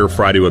hashtag Beer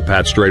Friday with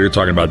Pat Strader,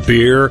 talking about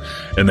beer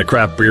and the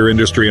craft beer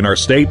industry in our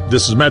state.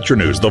 This is Metro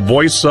News, the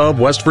voice of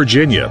West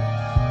Virginia.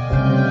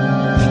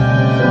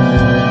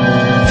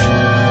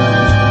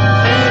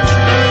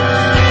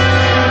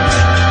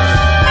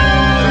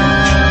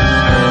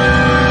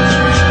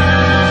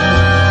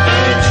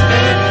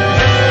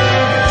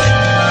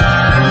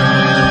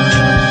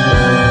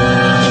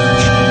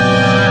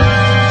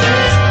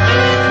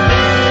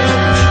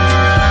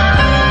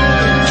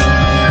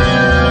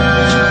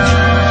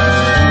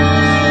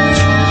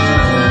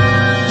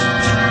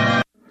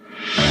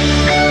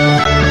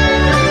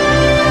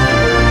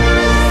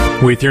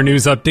 With your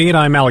news update,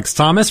 I'm Alex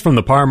Thomas from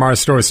the Par Mar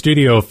Store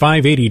Studio,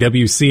 580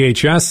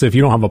 WCHS. If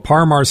you don't have a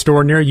Par Mar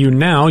store near you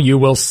now, you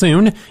will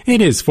soon.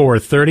 It is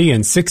 4:30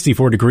 and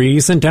 64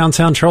 degrees in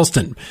downtown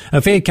Charleston. A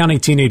Fayette County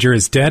teenager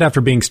is dead after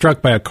being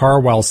struck by a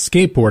car while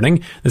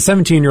skateboarding. The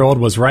 17-year-old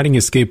was riding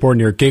his skateboard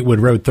near Gatewood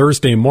Road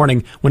Thursday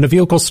morning when a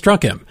vehicle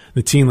struck him.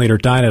 The teen later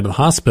died at a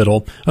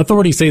hospital.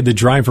 Authorities say the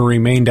driver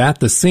remained at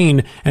the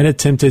scene and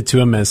attempted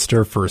to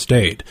administer first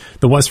aid.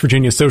 The West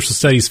Virginia Social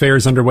Studies Fair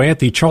is underway at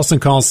the Charleston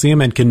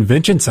Coliseum and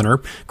Convention Center.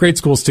 Grade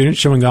school students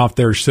showing off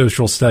their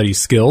social studies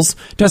skills.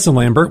 Destin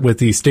Lambert with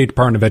the State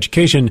Department of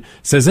Education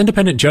says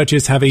independent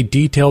judges have a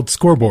detailed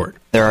scoreboard.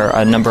 There are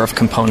a number of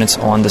components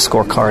on the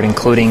scorecard,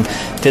 including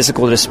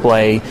physical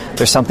display.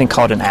 There's something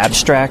called an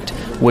abstract,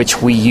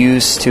 which we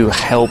use to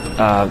help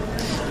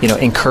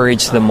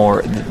encourage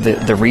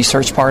the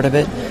research part of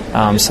it.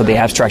 So the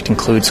abstract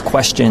includes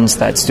questions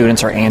that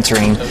students are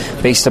answering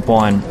based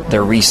upon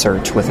their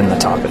research within the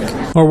topic.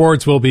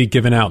 Awards will be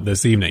given out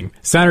this evening.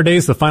 Saturday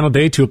is the final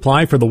day to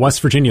apply for the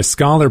West Virginia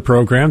Scholar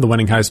Program. The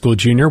winning high school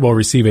junior will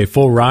receive a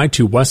full ride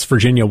to West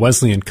Virginia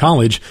Wesleyan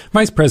College.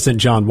 Vice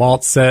President John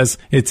Waltz says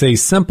it's a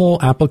simple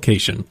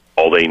application.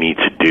 All they need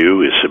to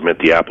do is submit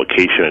the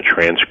application, a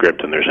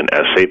transcript, and there's an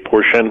essay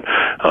portion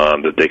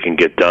that they can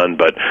get done.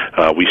 But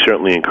we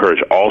certainly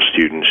encourage all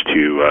students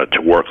to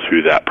work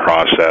through that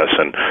process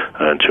and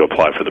to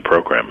apply for the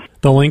program.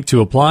 The link to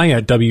apply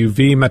at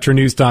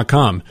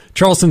WVMetroNews.com.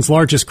 Charleston's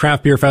largest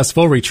craft beer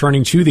festival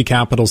returning to the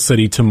capital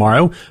city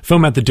tomorrow.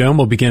 Foam at the Dome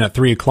will begin at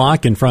 3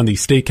 o'clock in front of the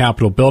State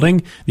Capitol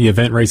building. The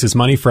event raises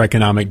money for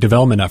economic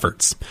development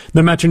efforts.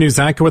 The Metro News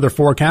AccuWeather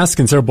forecast,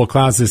 considerable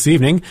clouds this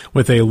evening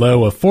with a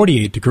low of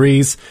 48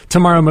 degrees.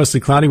 Tomorrow mostly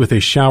cloudy with a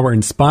shower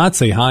in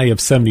spots, a high of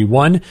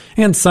 71.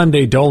 And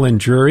Sunday dull and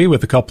dreary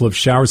with a couple of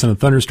showers and a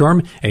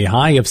thunderstorm, a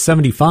high of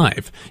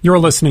 75. You're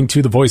listening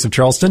to the Voice of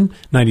Charleston,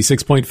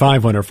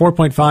 96.5,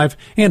 104.5.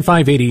 and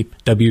 580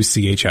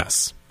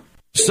 WCHS.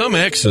 Some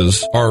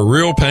X's are a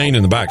real pain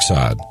in the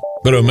backside,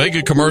 but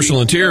Omega Commercial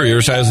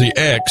Interiors has the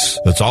X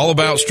that's all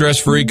about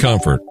stress-free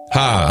comfort.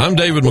 Hi, I'm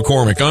David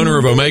McCormick, owner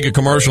of Omega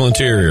Commercial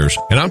Interiors,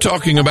 and I'm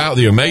talking about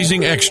the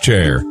amazing X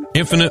Chair.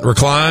 Infinite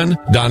recline,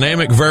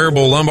 dynamic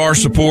variable lumbar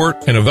support,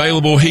 and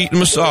available heat and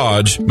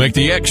massage make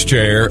the X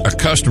Chair a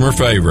customer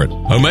favorite.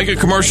 Omega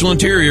Commercial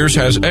Interiors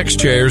has X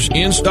Chairs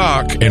in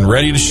stock and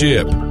ready to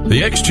ship.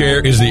 The X Chair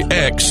is the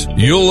X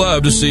you'll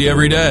love to see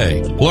every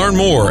day. Learn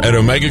more at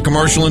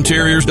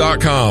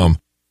OmegaCommercialInteriors.com.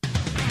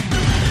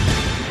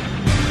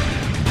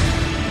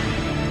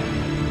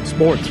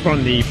 Sports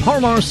from the Par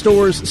Mar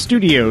Stores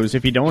studios.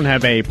 If you don't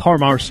have a Par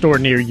Mar store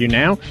near you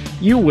now,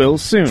 you will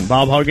soon.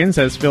 Bob Huggins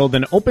has filled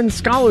an open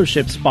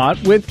scholarship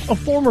spot with a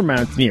former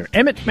Mountaineer.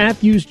 Emmett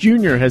Matthews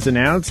Jr. has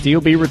announced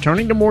he'll be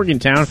returning to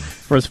Morgantown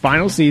for his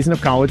final season of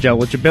college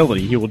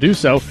eligibility. He will do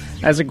so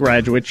as a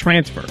graduate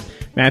transfer.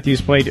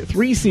 Matthews played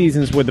 3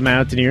 seasons with the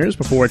Mountaineers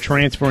before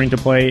transferring to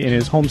play in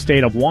his home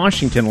state of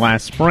Washington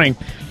last spring.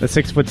 The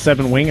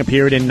 6'7" wing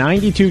appeared in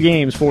 92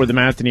 games for the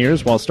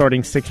Mountaineers while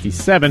starting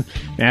 67.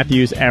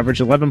 Matthews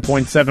averaged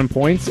 11.7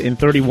 points in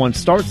 31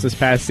 starts this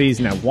past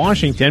season at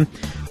Washington.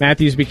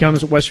 Matthews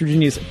becomes West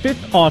Virginia's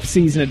 5th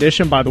off-season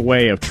addition by the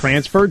way of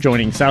transfer,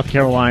 joining South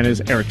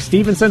Carolina's Eric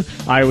Stevenson,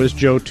 Iowa's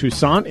Joe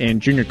Toussaint,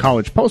 and junior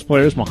college post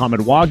players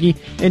Muhammad Wagi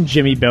and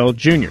Jimmy Bell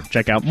Jr.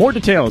 Check out more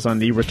details on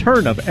the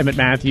return of Emmett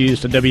Matthews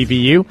to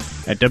WVU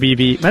at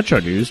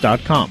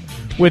WVMetroNews.com.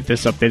 With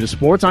this update of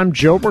sports, I'm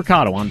Joe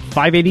Mercado on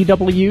 580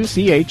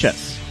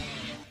 WCHS.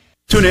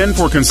 Tune in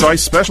for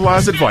concise,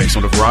 specialized advice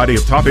on a variety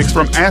of topics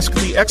from Ask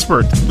the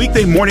Expert.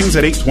 Weekday mornings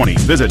at 8:20.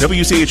 Visit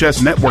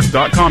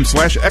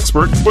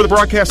WCHSNetwork.com/expert for the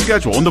broadcast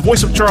schedule and the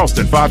Voice of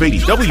Charleston,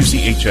 580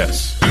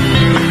 WCHS.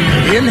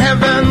 In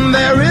heaven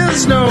there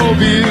is no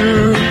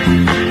beer.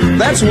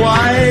 That's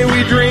why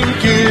we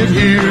drink it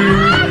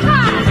here.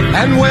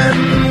 And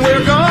when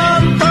we're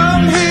gone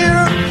from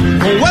here,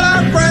 well,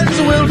 our friends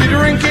will be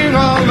drinking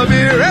all the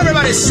beer.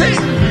 Everybody sing!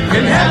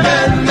 In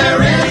heaven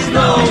there is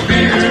no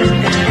beer.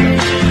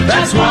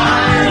 That's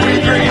why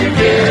we drink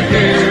it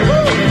here.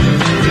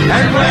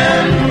 And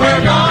when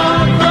we're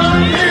gone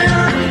from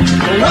here,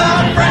 well,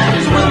 our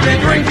friends will be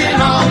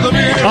drinking all the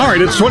beer. All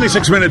right, it's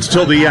 26 minutes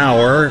till the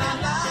hour.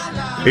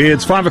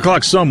 It's 5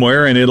 o'clock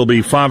somewhere, and it'll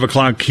be 5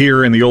 o'clock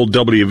here in the old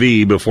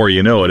WV before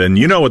you know it. And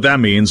you know what that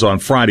means. On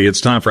Friday,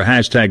 it's time for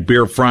Hashtag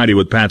Beer Friday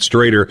with Pat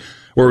Strader,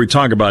 where we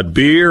talk about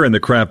beer and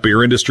the craft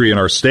beer industry in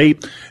our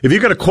state. If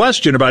you've got a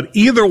question about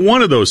either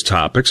one of those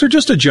topics, or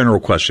just a general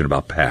question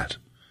about Pat,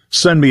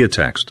 send me a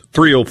text,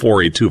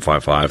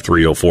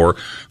 304-8255,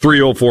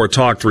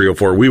 304-304-TALK,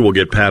 304. We will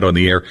get Pat on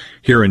the air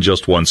here in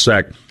just one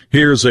sec.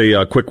 Here's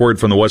a quick word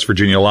from the West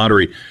Virginia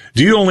Lottery.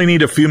 Do you only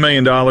need a few $1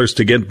 million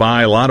to get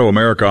by? Lotto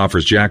America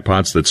offers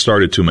jackpots that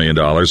start at $2 million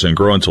and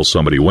grow until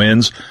somebody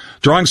wins.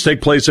 Drawings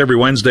take place every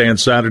Wednesday and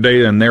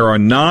Saturday, and there are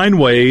 9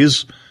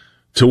 ways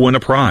to win a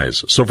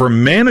prize. So for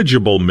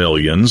manageable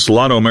millions,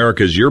 Lotto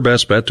America is your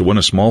best bet to win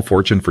a small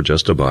fortune for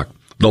just $1.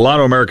 The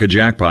Lotto America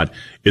jackpot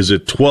is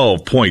at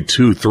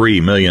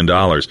 $12.23 million.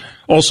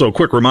 Also, a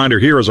quick reminder,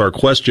 here is our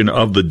question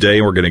of the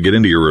day. We're going to get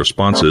into your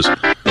responses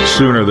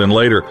sooner than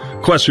later.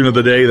 Question of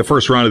the day, the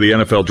first round of the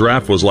NFL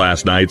draft was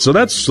last night, so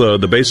that's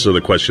the basis of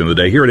the question of the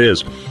day. Here it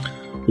is.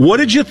 What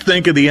did you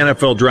think of the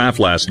NFL draft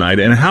last night,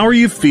 and how are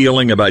you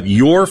feeling about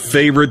your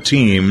favorite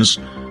team's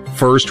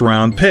first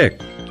round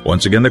pick?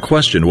 Once again, the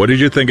question, what did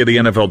you think of the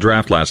NFL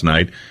draft last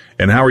night,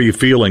 and how are you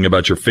feeling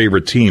about your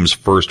favorite team's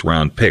first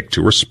round pick?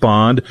 To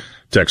respond,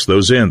 text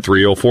those in,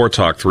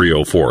 304-TALK,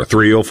 304,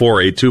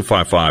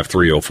 304-8255,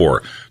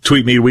 304.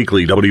 Tweet me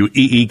weekly,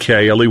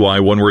 WEEKLEY,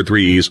 one word,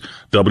 3 E's,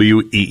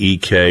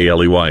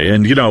 WEEKLEY.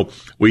 And, you know,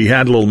 we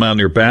had a little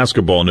Mountaineer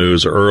basketball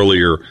news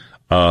earlier,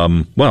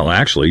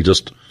 actually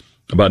just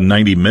about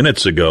 90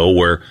 minutes ago,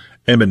 where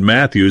Emmett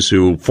Matthews,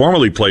 who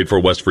formerly played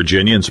for West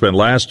Virginia and spent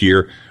last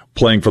year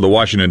playing for the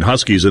Washington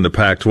Huskies in the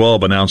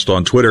Pac-12, announced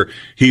on Twitter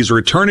he's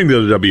returning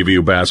to the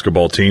WVU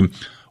basketball team.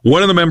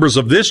 One of the members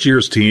of this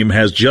year's team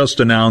has just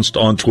announced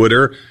on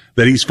Twitter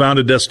that he's found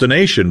a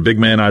destination. Big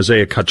man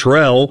Isaiah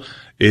Cottrell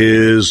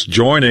is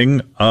joining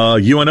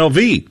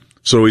UNLV.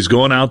 So he's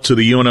going out to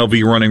the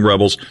UNLV Running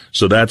Rebels.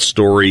 So that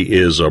story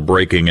is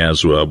breaking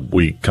as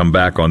we come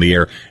back on the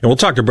air. And we'll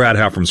talk to Brad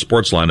Howe from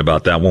Sportsline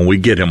about that when we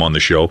get him on the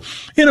show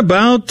in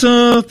about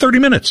 30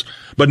 minutes.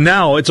 But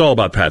now it's all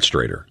about Pat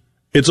Strader.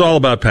 It's all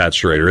about Pat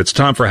Strader. It's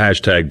time for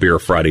Hashtag Beer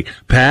Friday.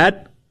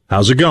 Pat,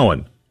 how's it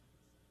going?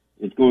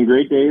 It's going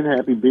great, Dave.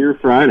 Happy Beer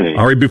Friday.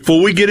 All right,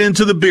 before we get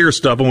into the beer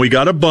stuff, and we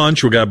got a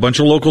bunch of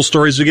local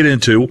stories to get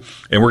into,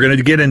 and we're going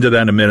to get into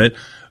that in a minute.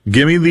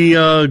 Give me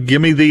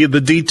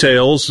the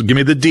details, give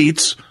me the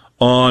deets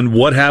on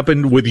what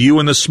happened with you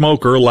and the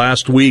smoker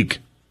last week.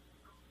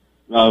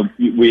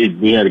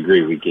 We had a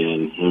great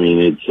weekend. I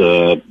mean,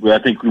 I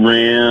think we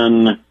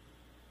ran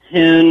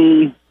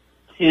 10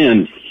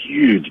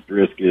 huge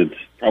briskets.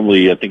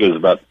 Probably, I think it was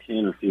about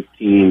 10 or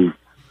 15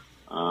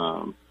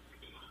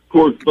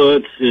 pork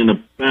butts and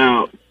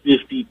about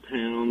 50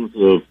 pounds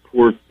of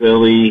pork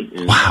belly.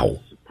 And wow.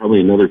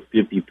 Probably another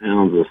 50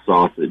 pounds of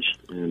sausage.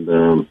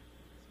 And,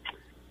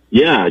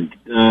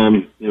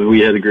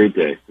 we had a great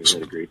day.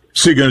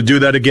 So you're going to do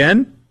that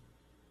again?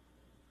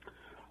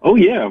 Oh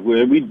yeah,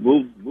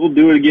 we'll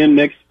do it again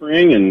next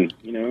spring, and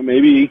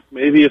maybe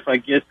if I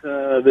get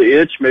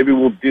the itch, maybe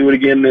we'll do it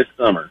again this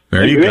summer.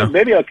 There you go.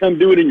 Maybe I'll come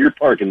do it in your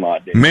parking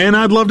lot, Dave. Man,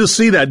 I'd love to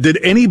see that.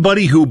 Did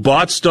anybody who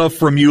bought stuff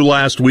from you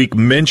last week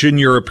mention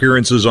your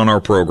appearances on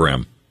our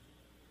program?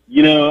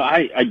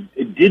 I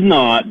did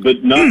not,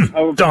 but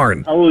not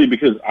darn. Probably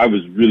because I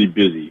was really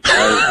busy.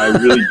 I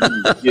really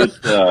didn't get.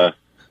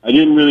 I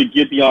didn't really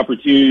get the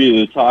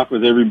opportunity to talk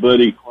with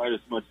everybody quite as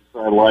much as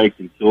I liked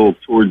until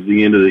towards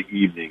the end of the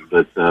evening.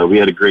 But we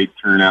had a great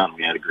turnout, and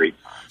we had a great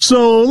time.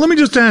 So let me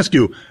just ask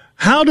you,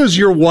 how does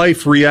your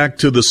wife react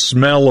to the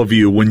smell of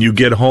you when you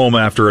get home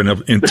after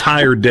an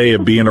entire day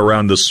of being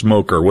around the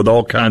smoker with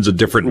all kinds of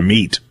different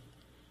meat?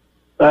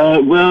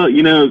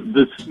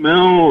 The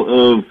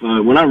smell of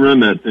when I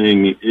run that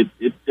thing,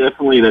 it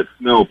definitely, that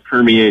smell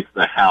permeates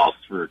the house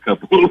for a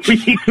couple of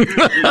weeks.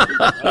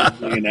 It's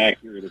probably an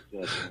accurate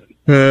assessment.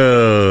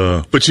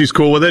 But she's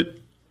cool with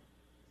it?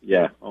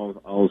 Yeah,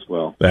 all is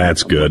well.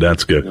 That's good.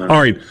 That's good. All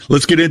right,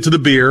 let's get into the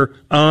beer.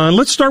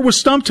 Let's start with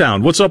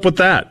Stumptown. What's up with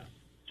that?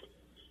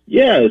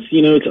 Yes,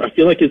 I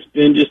feel like it's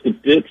been just a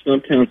bit.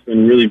 Stumptown's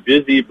been really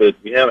busy, but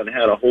we haven't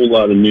had a whole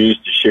lot of news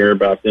to share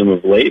about them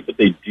of late. But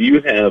they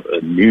do have a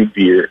new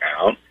beer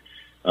out.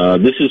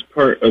 This is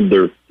part of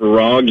their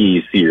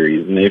Froggy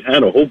series, and they've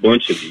had a whole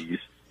bunch of these.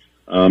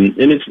 And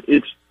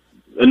it's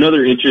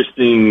another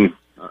interesting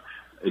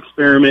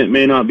experiment.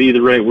 May not be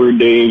the right word,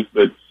 Dave,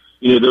 but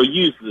they'll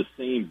use the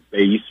same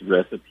base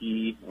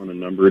recipe on a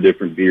number of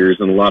different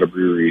beers, and a lot of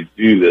breweries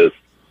do this.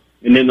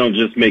 And then they'll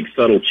just make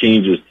subtle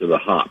changes to the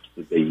hops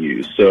that they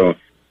use. So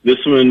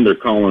This one they're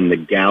calling the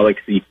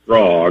Galaxy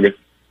Frog.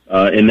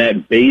 And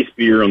that base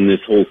beer on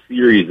this whole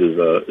series is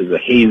a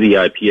hazy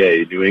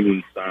IPA, New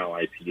England style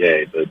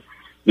IPA. But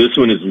this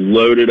one is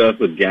loaded up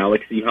with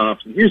Galaxy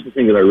hops. And here's the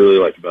thing that I really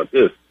like about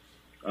this.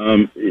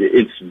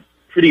 It's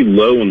pretty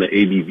low on the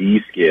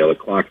ABV scale. It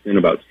clocks in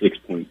about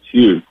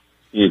 6.2.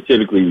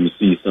 Typically you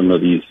see some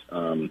of these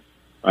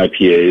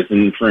IPAs,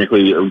 and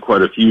frankly,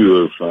 quite a few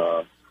of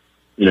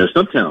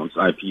Stumptown's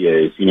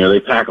IPAs. They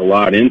pack a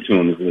lot into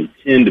them, and they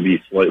tend to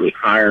be slightly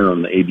higher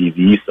on the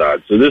ABV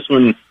side. So this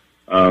one,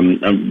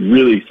 I'm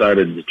really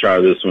excited to try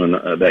this one.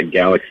 That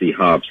Galaxy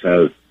hops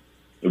has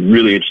a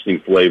really interesting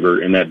flavor,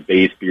 and that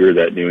base beer,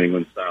 that New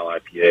England style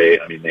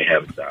IPA, I mean, they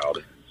have it dialed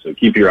in. So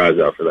keep your eyes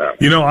out for that.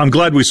 I'm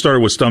glad we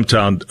started with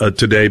Stumptown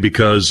today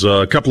because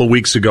a couple of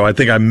weeks ago, I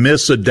think I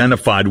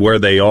misidentified where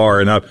they are,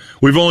 and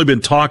we've only been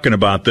talking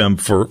about them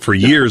for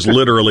years,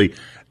 literally.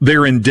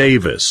 They're in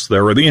Davis.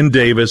 They're in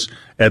Davis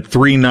at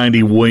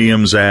 390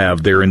 Williams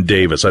Ave. They're in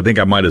Davis. I think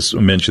I might have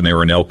mentioned they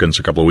were in Elkins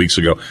a couple of weeks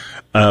ago.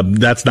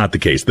 That's not the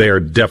case. They are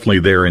definitely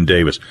there in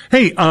Davis.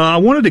 Hey, I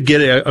wanted to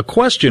get a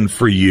question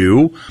for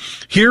you.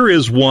 Here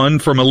is one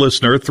from a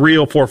listener,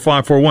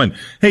 304-541.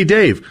 Hey,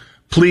 Dave,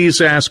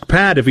 please ask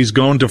Pat if he's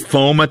going to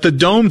Foam at the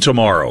Dome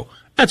tomorrow.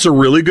 That's a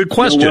really good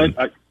question.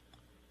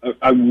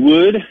 I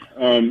would,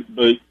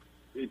 but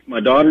it's my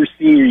daughter's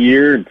senior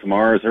year, and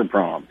tomorrow's her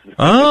prom.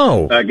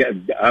 Oh.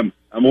 I'm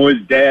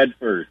always dad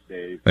first,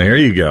 Dave. There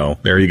you go.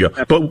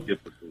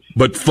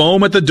 But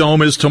Foam at the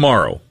Dome is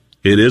tomorrow.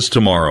 It is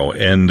tomorrow,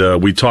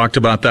 and we talked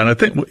about that. I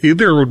think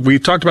either we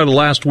talked about it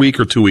last week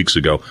or 2 weeks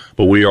ago,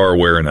 but we are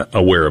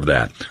aware of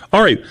that.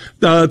 All right.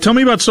 Tell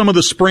me about some of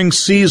the spring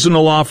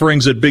seasonal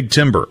offerings at Big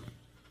Timber.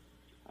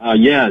 So,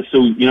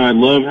 I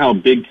love how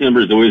Big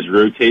Timber is always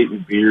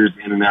rotating beers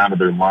in and out of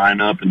their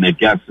lineup, and they've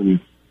got some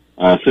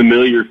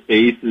familiar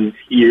faces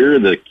here.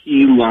 The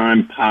Key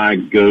Lime Pie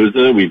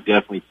Goza, we've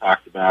definitely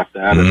talked about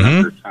that a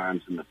number of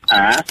times in the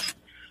past.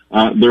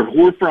 Their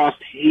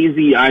Hoarfrost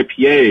Hazy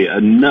IPA,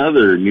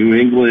 another New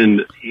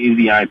England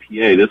hazy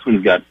IPA. This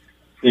one's got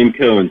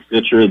Simcoe and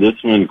Citra.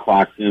 This one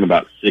clocks in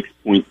about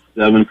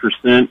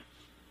 6.7%.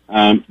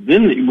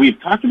 Then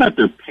we've talked about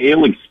their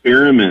Pale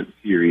Experiment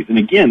series. And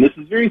again, this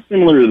is very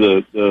similar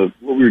to the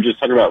what we were just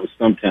talking about with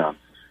Stumptown.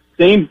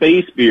 Same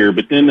base beer,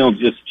 but then they'll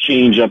just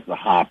change up the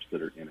hops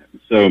that are in it.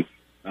 So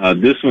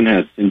this one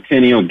has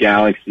Centennial,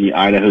 Galaxy,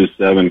 Idaho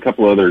 7, a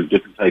couple other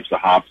different types of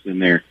hops in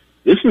there.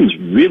 This one's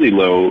really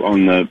low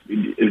on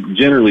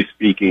generally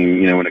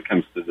speaking, when it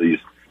comes to these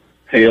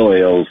pale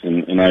ales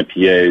and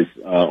IPAs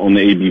on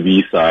the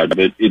ABV side,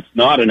 but it's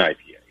not an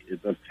IPA.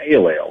 It's a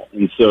pale ale.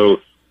 And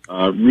so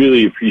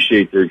really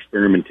appreciate their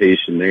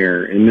experimentation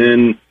there. And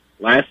then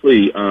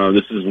lastly,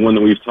 this is one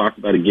that we've talked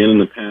about again in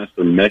the past,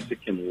 the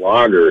Mexican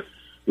Lager,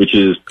 which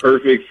is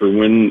perfect for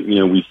when,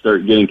 we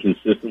start getting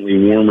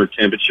consistently warmer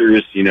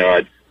temperatures.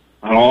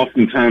 I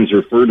oftentimes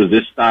refer to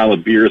this style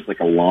of beer as like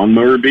a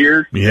lawnmower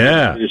beer.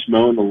 Yeah. You finish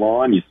mowing the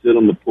lawn, you sit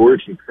on the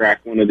porch and crack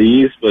one of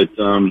these, but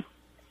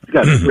it's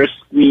got fresh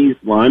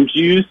squeezed lime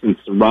juice and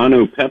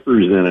serrano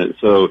peppers in it.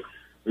 So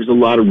there's a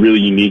lot of really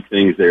unique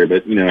things there.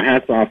 But,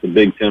 hats off to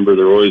Big Timber.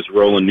 They're always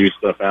rolling new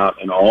stuff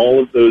out. And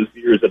all of those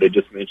beers that I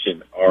just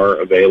mentioned are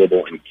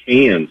available in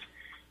cans.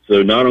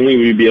 So not only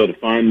will you be able to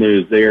find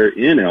those there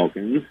in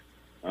Elkins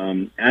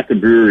at the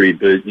brewery,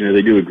 but,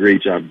 they do a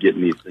great job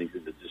getting these things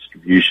into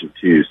distribution,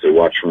 too. So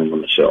watch for them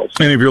on the shelves.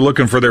 And if you're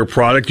looking for their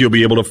product, you'll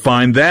be able to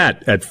find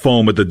that at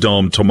Foam at the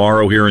Dome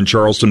tomorrow here in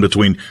Charleston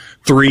between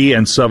 3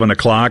 and 7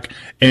 o'clock.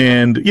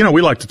 And,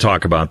 we like to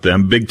talk about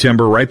them. Big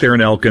Timber right there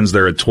in Elkins.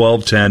 They're at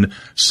 1210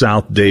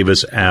 South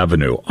Davis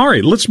Avenue. All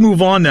right, let's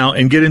move on now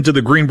and get into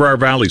the Greenbrier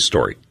Valley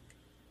story.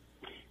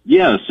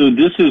 Yeah, so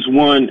this is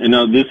one, and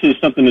this is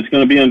something that's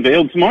going to be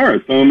unveiled tomorrow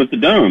at Foam at the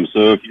Dome.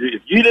 So if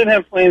you didn't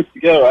have plans to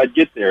go, I'd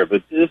get there.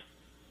 But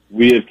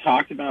we have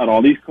talked about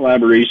all these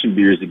collaboration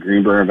beers that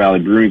Greenbrier Valley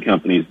Brewing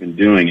Company has been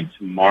doing. And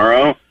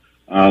tomorrow,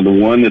 the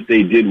one that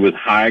they did with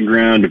High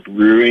Ground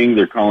Brewing,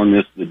 they're calling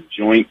this the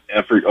joint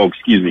effort. Oh,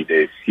 excuse me,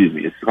 Dave. Excuse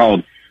me. It's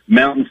called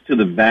Mountains to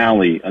the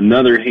Valley,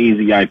 another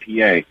hazy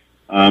IPA.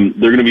 They're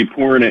going to be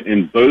pouring it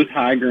in both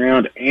High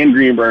Ground and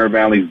Greenbrier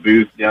Valley's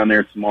booth down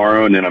there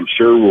tomorrow, and then I'm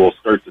sure we'll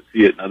start to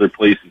see it in other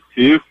places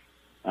too.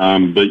 But,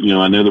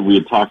 I know that we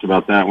had talked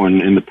about that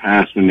one in the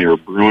past when they were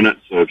brewing it.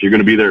 So if you're going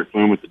to be there at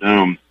Foam at the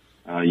Dome,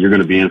 you're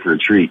going to be in for a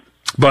treat.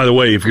 By the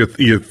way, if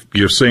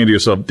you're saying to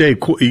yourself, Dave,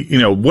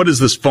 what is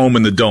this Foam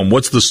in the Dome?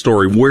 What's the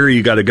story? Where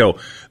you got to go?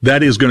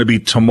 That is going to be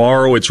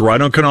tomorrow. It's right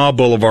on Kanawha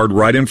Boulevard,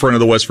 right in front of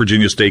the West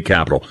Virginia State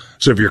Capitol.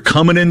 So if you're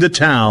coming into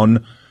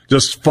town,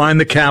 just find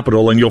the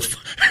Capitol and you'll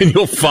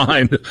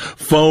find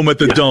Foam at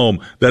the Dome.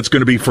 That's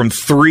going to be from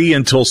 3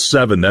 until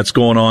 7. That's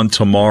going on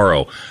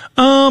tomorrow.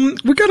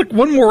 We got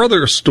one more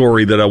other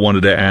story that I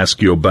wanted to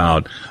ask you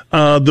about.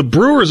 The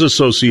Brewers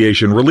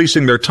Association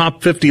releasing their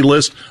top 50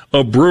 list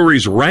of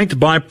breweries ranked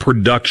by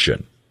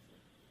production.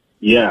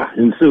 Yeah,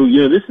 and so,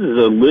 this is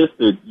a list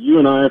that you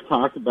and I have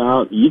talked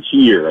about each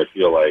year, I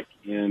feel like.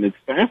 And it's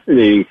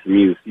fascinating to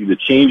me to see the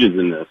changes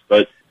in this.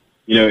 But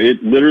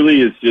it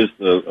literally is just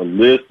a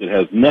list that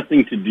has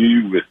nothing to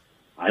do with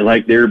I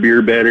like their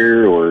beer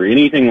better or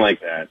anything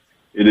like that.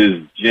 It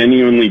is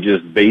genuinely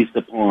just based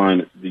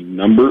upon the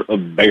number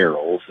of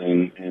barrels,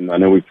 and I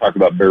know we've talked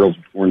about barrels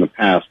before in the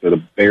past, but a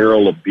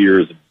barrel of beer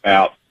is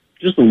about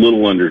just a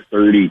little under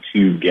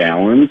 32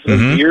 gallons of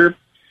beer.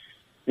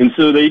 And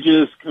so they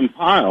just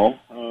compile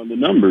the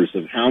numbers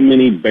of how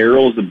many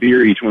barrels of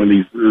beer each one of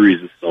these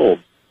breweries has sold.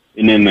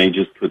 And then they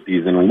just put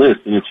these in a list.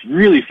 And it's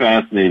really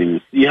fascinating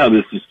to see how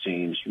this has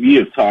changed. We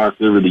have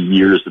talked over the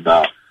years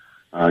about,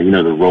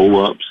 the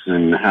roll-ups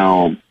and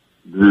how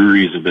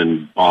breweries have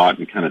been bought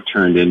and kind of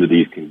turned into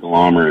these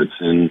conglomerates.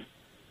 And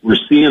we're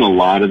seeing a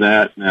lot of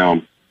that.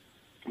 Now,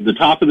 the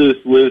top of this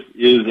list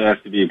is,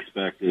 as to be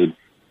expected,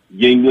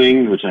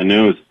 Yuengling, which I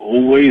know is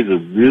always a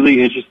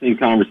really interesting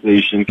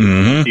conversation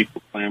because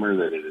people clamor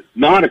that it is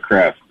not a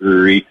craft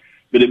brewery,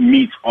 but it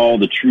meets all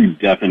the true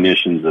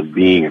definitions of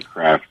being a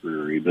craft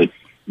brewery. But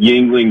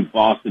Yuengling,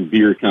 Boston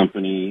Beer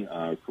Company,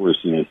 of course,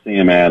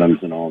 Sam Adams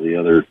and all the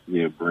other,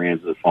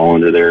 brands that fall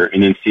into there,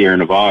 and then Sierra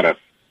Nevada.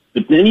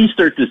 But then you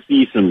start to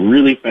see some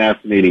really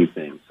fascinating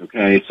things,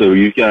 okay? So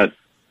you've got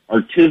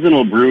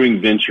Artisanal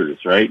Brewing Ventures,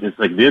 right? And it's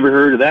like, have you ever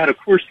heard of that? Of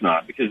course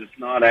not, because it's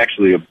not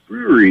actually a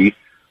brewery,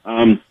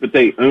 but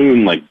they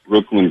own like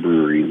Brooklyn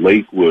Brewery,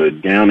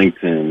 Lakewood,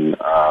 Downington,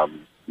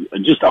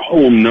 just a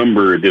whole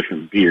number of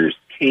different beers.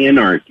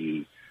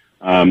 Canarchy.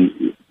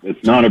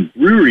 It's not a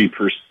brewery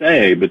per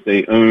se, but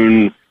they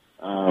own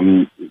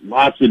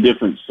lots of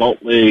different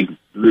Salt Lake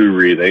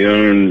Brewery. They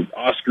own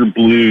Oscar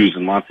Blues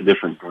and lots of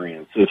different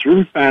brands. So it's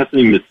really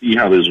fascinating to see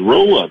how those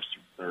roll-ups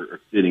are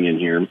fitting in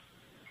here.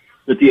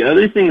 But the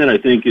other thing that I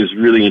think is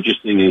really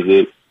interesting is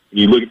that when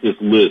you look at this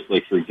list,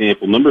 like, for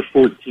example, number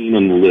 14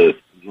 on the list,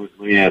 let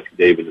me ask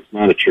David, it's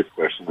not a trick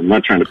question. I'm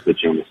not trying to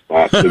put you on the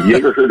spot. So have you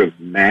ever heard of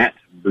Matt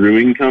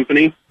Brewing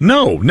Company?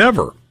 No,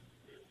 never.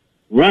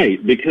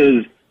 Right,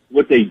 because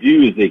what they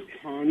do is they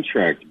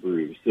contract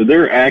brew. So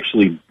they're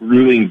actually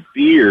brewing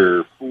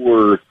beer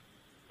for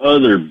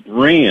other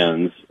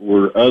brands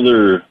or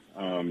other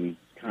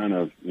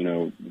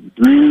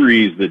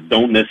breweries that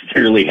don't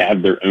necessarily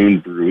have their own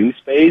brewing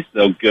space.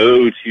 They'll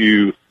go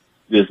to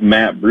this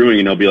Matt Brewing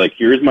and they'll be like,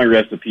 here's my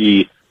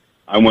recipe.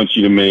 I want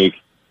you to make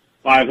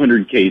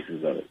 500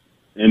 cases of it.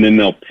 And then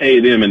they'll pay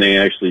them and they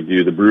actually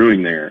do the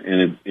brewing there,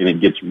 and it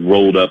gets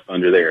rolled up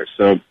under there.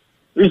 So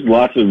there's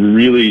lots of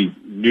really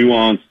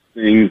nuanced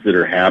things that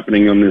are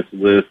happening on this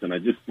list, and I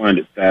just find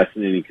it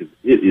fascinating because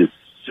it is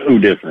so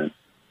different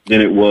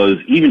than it was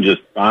even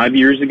just 5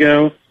 years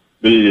ago,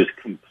 but it is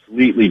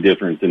completely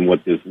different than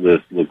what this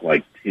list looked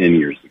like 10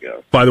 years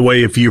ago. By the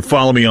way, if you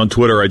follow me on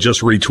Twitter, I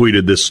just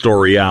retweeted this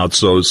story out,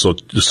 so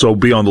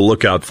be on the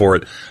lookout for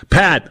it.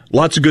 Pat,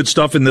 lots of good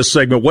stuff in this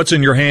segment. What's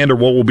in your hand or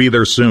what will be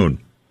there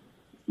soon?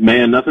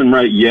 Man, nothing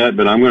right yet,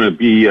 but I'm going to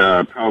be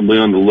probably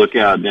on the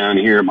lookout down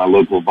here at my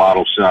local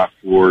bottle shop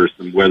for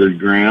some Weathered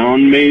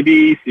Ground,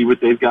 maybe, see what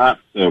they've got.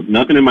 So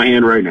nothing in my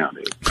hand right now,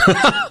 Dave.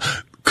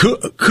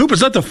 Coop, is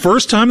that the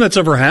first time that's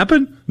ever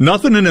happened?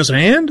 Nothing in his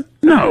hand?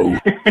 No.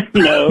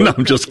 No,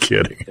 I'm just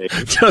kidding.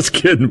 Just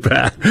kidding,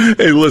 Pat.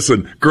 Hey,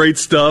 listen, great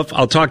stuff.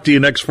 I'll talk to you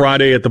next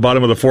Friday at the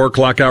bottom of the 4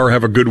 o'clock hour.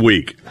 Have a good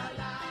week.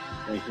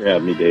 Thanks for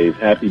having me, Dave.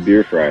 Happy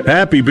Beer Friday.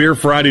 Happy Beer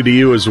Friday to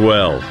you as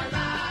well.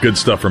 Good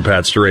stuff from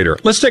Pat Strader.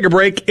 Let's take a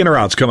break. In or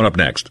out's coming up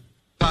next.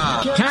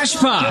 Cash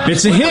Pop.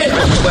 It's a hit.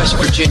 West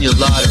Virginia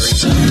Lottery.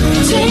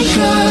 Take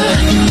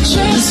a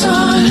chance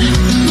on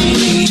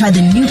me. Try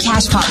the new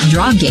Cash Pop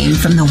draw game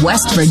from the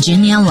West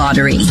Virginia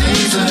Lottery.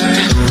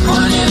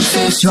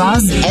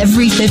 Draws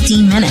every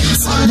 15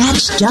 minutes.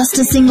 Match just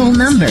a single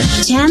number.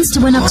 Chance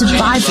to win up to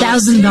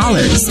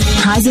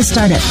 $5,000. Prizes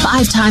start at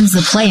 5 times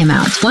the play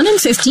amount. 1 in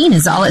 15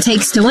 is all it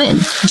takes to win.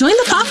 Join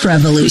the Pop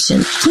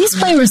Revolution. Please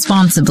play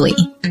responsibly.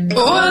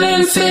 1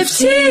 in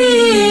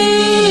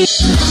 15.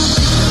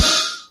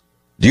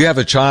 Do you have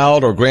a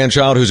child or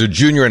grandchild who's a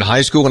junior in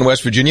high school in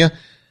West Virginia?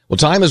 Well,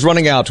 time is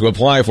running out to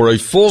apply for a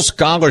full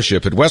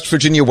scholarship at West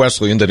Virginia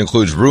Wesleyan that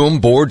includes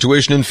room, board,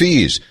 tuition, and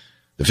fees.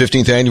 The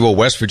 15th annual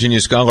West Virginia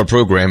Scholar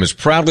Program is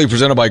proudly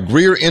presented by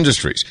Greer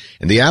Industries,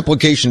 and the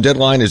application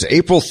deadline is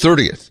April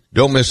 30th.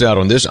 Don't miss out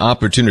on this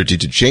opportunity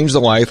to change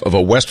the life of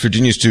a West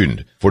Virginia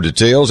student. For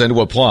details and to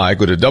apply,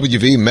 go to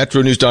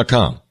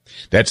wvmetronews.com.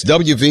 That's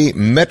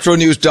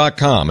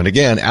wvmetronews.com. And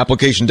again,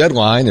 application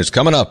deadline is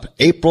coming up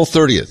April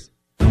 30th.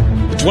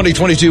 The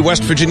 2022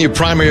 West Virginia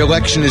primary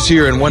election is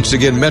here, and once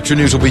again, Metro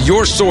News will be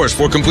your source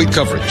for complete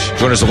coverage.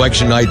 Join us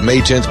election night, May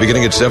 10th,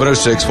 beginning at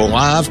 7:06 for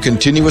live,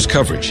 continuous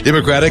coverage.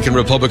 Democratic and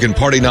Republican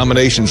Party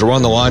nominations are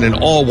on the line in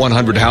all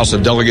 100 House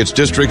of Delegates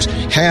districts,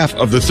 half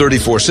of the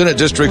 34 Senate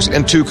districts,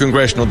 and 2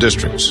 congressional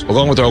districts.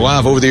 Along with our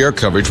live over-the-air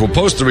coverage, we'll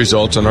post the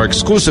results on our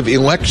exclusive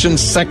election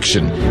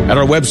section at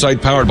our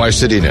website powered by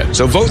CityNet.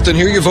 So vote and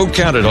hear your vote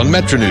counted on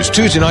Metro News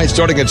Tuesday night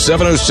starting at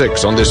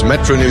 7:06 on this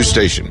Metro News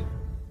station.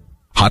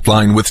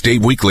 Hotline with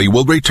Dave Weekly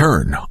will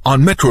return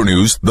on Metro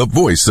News, the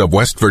voice of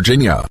West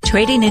Virginia.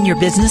 Trading in your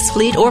business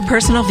fleet or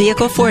personal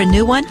vehicle for a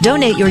new one?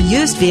 Donate your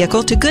used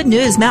vehicle to Good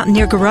News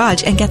Mountaineer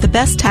Garage and get the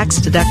best tax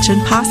deduction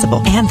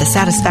possible and the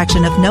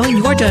satisfaction of knowing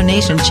your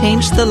donation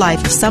changed the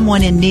life of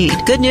someone in need.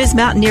 Good News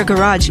Mountaineer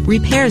Garage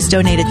repairs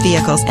donated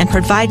vehicles and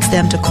provides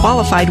them to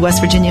qualified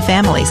West Virginia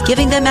families,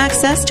 giving them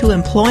access to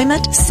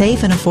employment,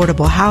 safe and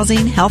affordable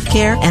housing, health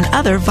care, and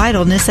other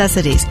vital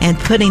necessities, and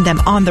putting them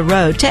on the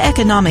road to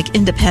economic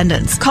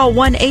independence. Call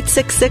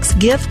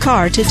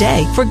 1-866-GIVE-CAR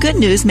today for Good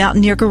News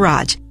Mountaineer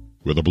Garage.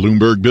 With a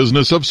Bloomberg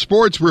Business of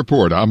Sports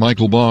report, I'm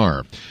Michael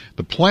Barr.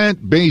 The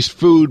plant-based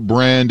food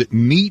brand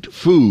Neat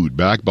Food,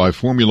 backed by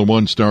Formula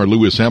One star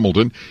Lewis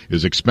Hamilton,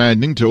 is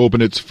expanding to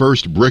open its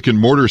first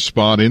brick-and-mortar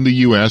spot in the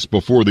U.S.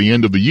 before the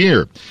end of the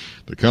year.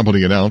 The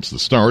company announced the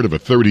start of a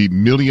 $30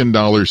 million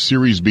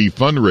Series B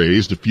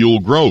fundraise to fuel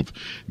growth.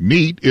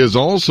 Neat is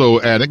also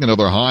adding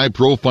another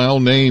high-profile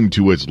name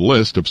to its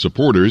list of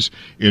supporters.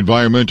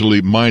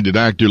 Environmentally minded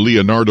actor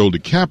Leonardo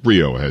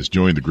DiCaprio has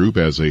joined the group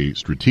as a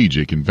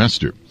strategic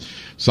investor.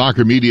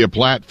 Soccer media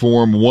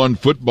platform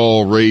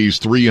OneFootball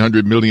raised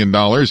 $300 million,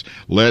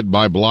 led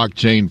by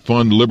blockchain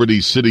fund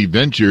Liberty City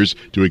Ventures,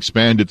 to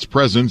expand its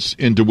presence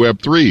into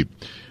Web3.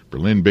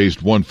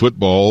 Berlin-based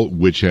OneFootball,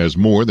 which has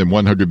more than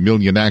 100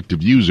 million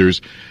active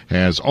users,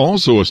 has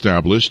also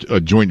established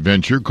a joint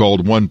venture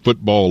called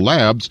OneFootball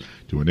Labs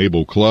to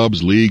enable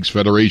clubs, leagues,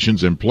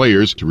 federations, and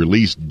players to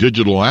release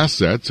digital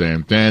assets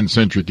and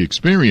fan-centric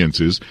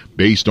experiences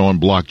based on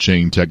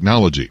blockchain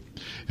technology.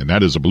 And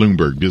that is a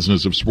Bloomberg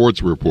Business of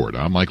Sports report.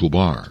 I'm Michael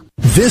Barr.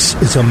 This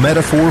is a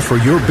metaphor for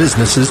your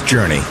business's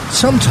journey.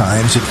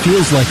 Sometimes it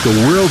feels like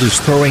the world is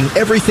throwing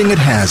everything it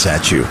has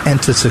at you. And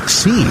to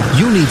succeed,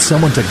 you need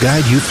someone to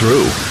guide you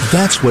through.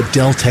 That's what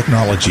Dell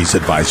Technologies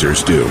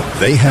advisors do.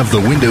 They have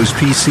the Windows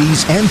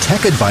PCs and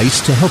tech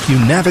advice to help you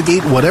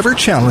navigate whatever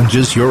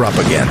challenges you're up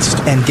against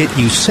and get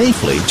you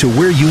safely to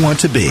where you want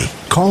to be.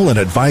 Call an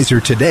advisor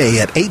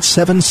today at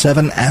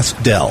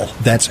 877-ASK-DELL.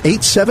 That's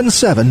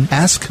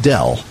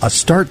 877-ASK-DELL. A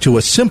start to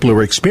a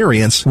simpler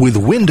experience with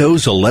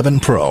Windows 11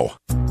 Pro.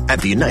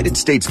 At the United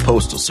States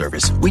Postal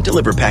Service, we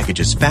deliver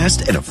packages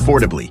fast and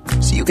affordably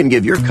so you can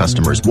give your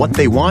customers what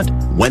they want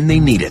when they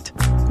need it.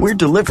 We're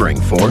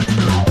delivering for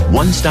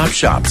one-stop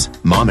shops,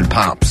 mom and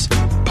pops,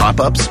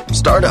 pop-ups,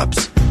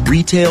 startups,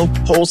 retail,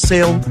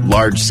 wholesale,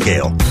 large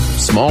scale,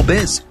 small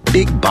biz,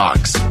 big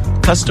box,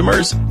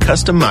 customers,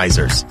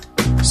 customizers.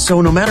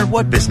 So no matter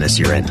what business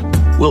you're in,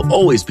 we'll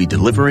always be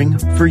delivering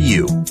for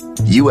you.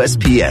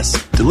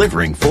 USPS,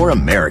 delivering for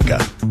America.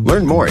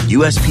 Learn more at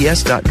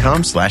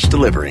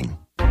USPS.com/delivering.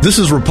 This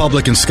is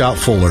Republican Scott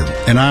Fuller,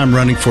 and I am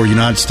running for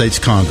United States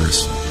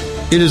Congress.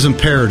 It is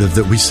imperative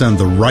that we send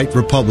the right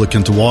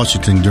Republican to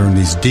Washington during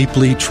these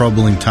deeply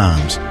troubling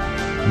times.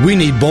 We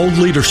need bold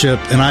leadership,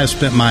 and I have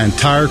spent my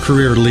entire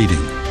career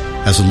leading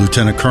as a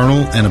lieutenant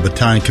colonel and a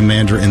battalion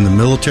commander in the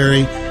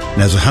military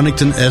and as a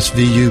Huntington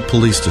SVU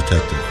police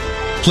detective.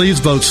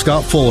 Please vote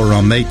Scott Fuller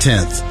on May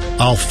 10th.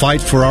 I'll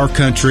fight for our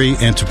country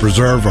and to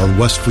preserve our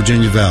West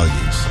Virginia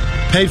values.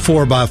 Paid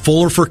for by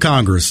Fuller for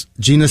Congress,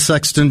 Gina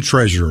Sexton,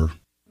 Treasurer.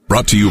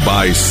 Brought to you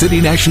by City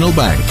National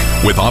Bank,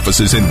 with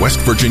offices in West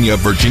Virginia,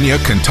 Virginia,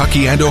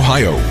 Kentucky, and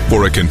Ohio.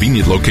 For a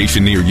convenient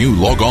location near you,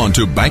 log on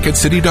to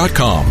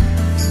bankatcity.com.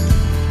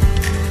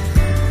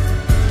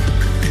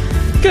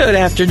 Good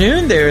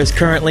afternoon. There is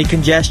currently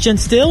congestion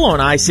still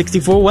on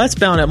I-64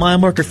 westbound at mile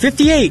marker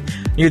 58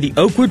 near the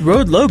Oakwood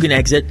Road Logan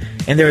exit,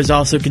 and there is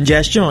also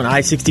congestion on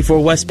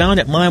I-64 westbound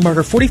at mile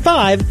marker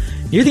 45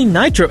 near the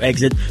Nitro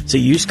exit, so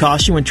use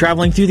caution when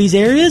traveling through these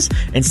areas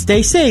and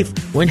stay safe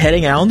when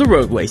heading out on the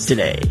roadways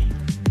today.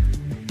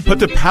 Put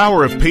the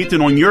power of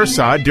Payton on your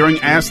side during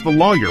Ask the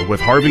Lawyer with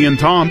Harvey and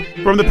Tom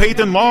from the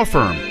Payton Law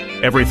Firm.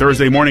 Every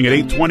Thursday morning at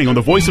 8:20 on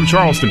the Voice of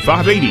Charleston,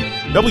 580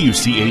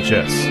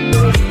 WCHS.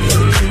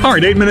 All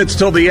right, 8 minutes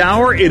till the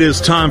hour. It is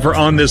time for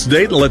On This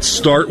Date. Let's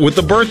start with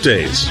the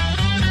birthdays.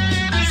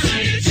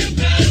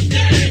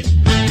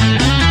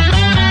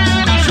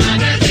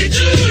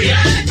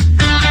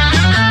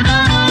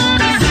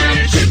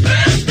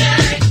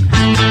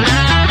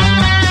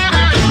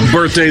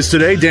 Birthdays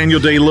today. Daniel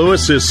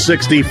Day-Lewis is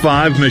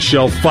 65.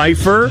 Michelle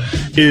Pfeiffer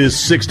is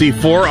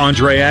 64.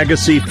 Andre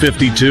Agassi,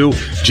 52.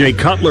 Jay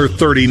Cutler,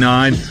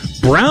 39.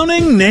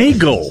 Browning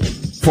Nagel,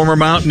 former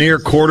Mountaineer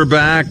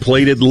quarterback,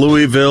 played at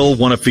Louisville,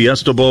 won a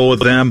Fiesta Bowl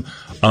with them,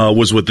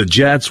 was with the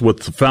Jets,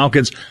 with the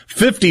Falcons,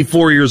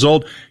 54 years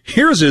old.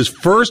 Here's his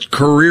first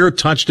career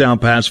touchdown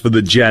pass for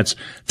the Jets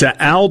to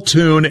Al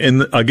Toon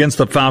against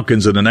the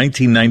Falcons in the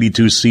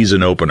 1992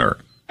 season opener.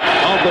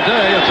 Of the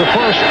day, it's a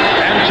 1st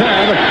and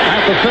 10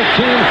 at the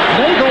 15.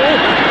 Nagel,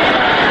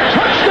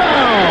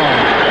 touchdown!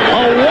 A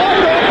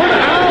wide-open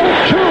Al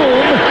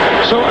Toon.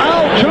 So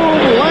Al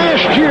Toon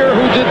last year,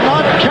 who did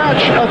not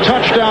catch a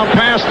touchdown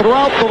pass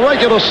throughout the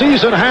regular the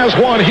season has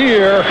one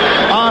here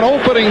on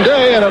opening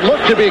day, and it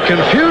looked to be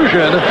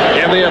confusion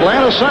in the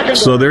Atlanta secondary.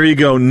 So there you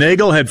go.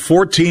 Nagel had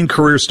 14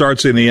 career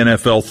starts in the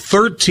NFL,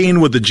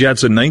 13 with the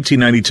Jets in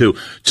 1992.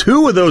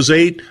 2 of those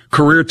 8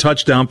 career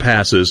touchdown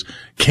passes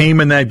came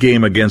in that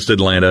game against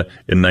Atlanta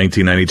in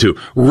 1992.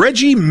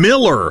 Reggie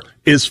Miller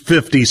is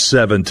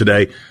 57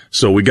 today,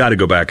 so we got to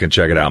go back and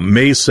check it out.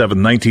 May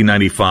 7,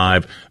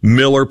 1995,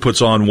 Miller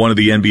puts on one of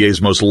the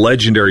NBA's most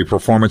legendary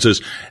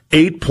performances,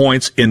 8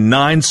 points in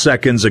 9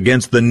 seconds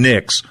against the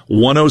Knicks,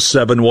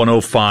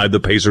 107-105, the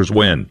Pacers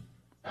win.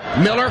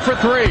 Miller for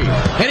 3,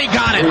 and he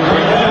got it.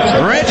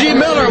 Reggie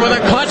Miller with a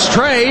clutch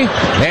tray,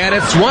 and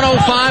it's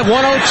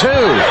 105-102.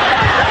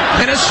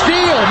 And a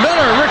steal.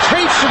 Miller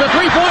retreats to the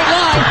three-point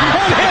line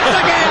and hits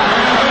again.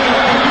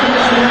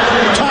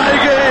 Tie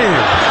game.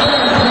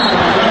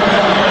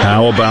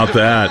 How about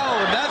that?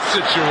 That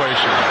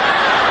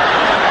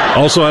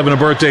situation. Also having a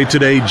birthday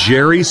today,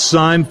 Jerry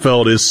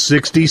Seinfeld is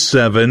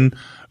 67,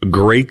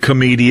 great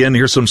comedian.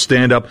 Here's some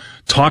stand-up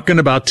talking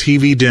about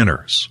TV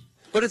dinners.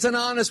 But it's an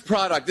honest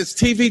product. It's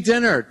TV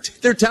dinner.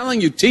 They're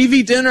telling you,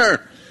 TV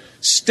dinner.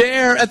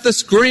 Stare at the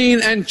screen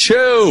and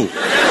chew.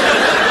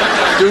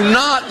 Do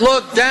not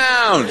look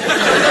down.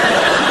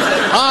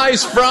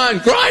 Eyes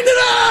front. Grind it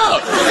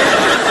out.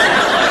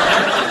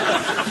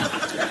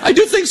 I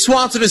do think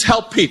Swanson has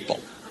helped people.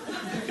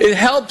 It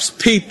helps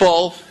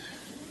people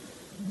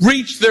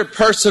reach their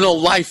personal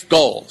life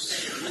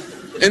goals.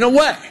 In a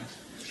way.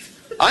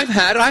 I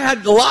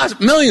had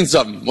millions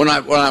of them when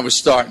I was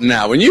starting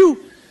out. When you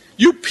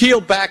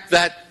peel back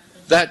that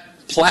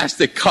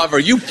plastic cover,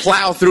 you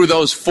plow through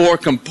those 4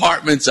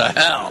 compartments of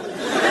hell.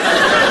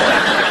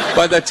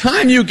 By the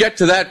time you get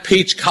to that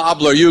peach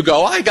cobbler, you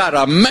go, I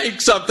gotta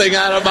make something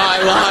out of my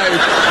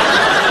life.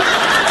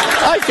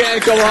 I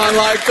can't go on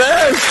like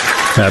this.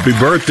 Happy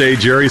birthday,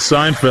 Jerry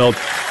Seinfeld.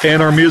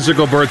 And our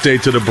musical birthday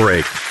to the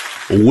break.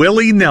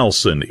 Willie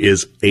Nelson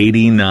is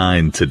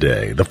 89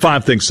 today. The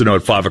 5 things to know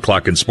at 5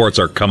 o'clock in sports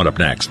are coming up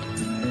next.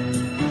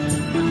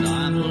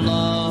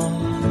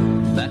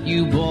 That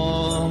you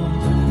bore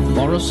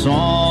for a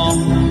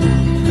song.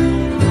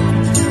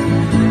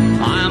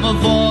 I'm a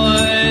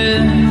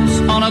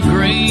voice on a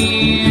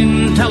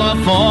green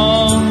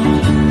telephone.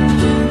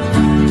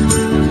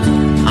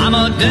 I'm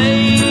a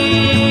day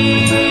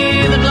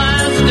that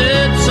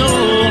lasted so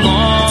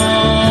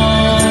long.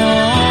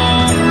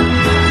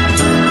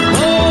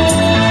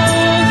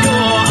 Close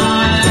your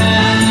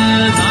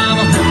eyes, I'm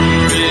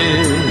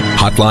hungry.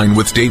 Hotline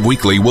with Dave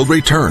Weekly will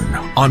return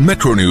on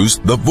Metro News,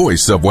 the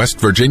voice of West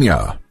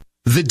Virginia.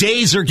 The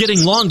days are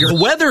getting longer, the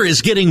weather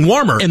is getting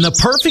warmer, and the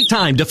perfect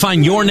time to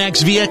find your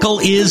next vehicle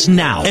is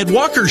now at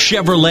Walker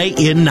Chevrolet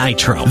in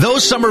Nitro.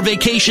 Those summer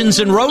vacations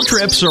and road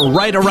trips are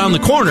right around the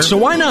corner, so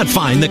why not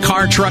find the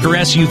car, truck, or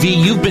SUV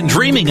you've been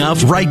dreaming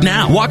of right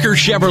now? Walker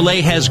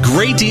Chevrolet has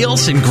great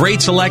deals and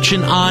great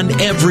selection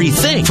on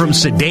everything, from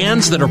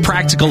sedans that are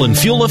practical and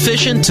fuel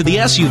efficient to the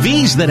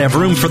SUVs that have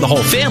room for the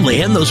whole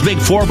family and those big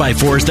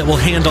 4x4s that will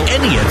handle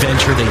any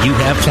adventure that you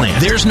have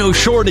planned. There's no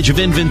shortage of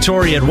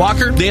inventory at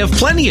Walker. They have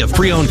plenty of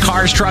pre-owned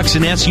cars, trucks,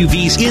 and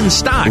SUVs in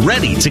stock,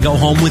 ready to go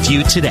home with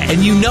you today.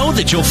 And you know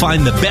that you'll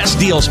find the best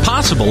deals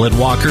possible at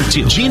Walker,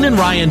 too. Gene and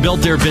Ryan built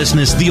their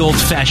business the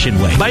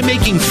old-fashioned way, by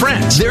making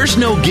friends. There's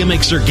no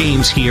gimmicks or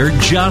games here,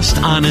 just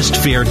honest,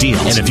 fair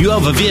deals. And if you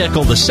have a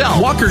vehicle to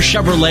sell, Walker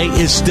Chevrolet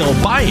is still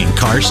buying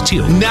cars,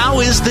 too. Now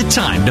is the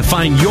time to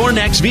find your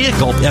next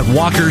vehicle at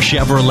Walker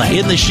Chevrolet,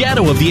 in the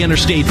shadow of the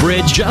Interstate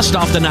Bridge, just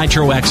off the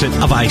Nitro exit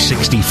of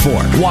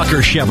I-64.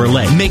 Walker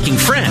Chevrolet, making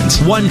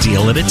friends, one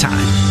deal at a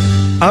time.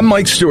 I'm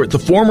Mike Stewart, the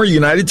former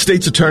United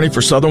States Attorney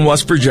for Southern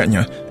West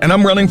Virginia, and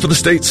I'm running for the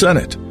state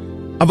Senate.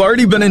 I've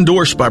already been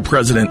endorsed by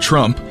President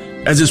Trump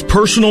as his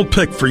personal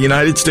pick for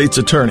United States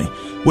Attorney,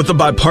 with the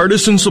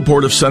bipartisan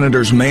support of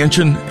Senators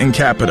Manchin and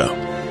Capito.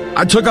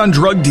 I took on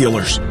drug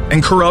dealers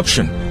and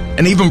corruption,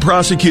 and even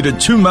prosecuted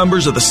 2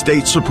 members of the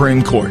state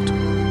Supreme Court.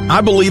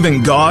 I believe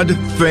in God,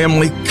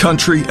 family,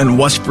 country, and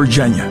West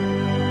Virginia.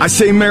 I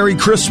say Merry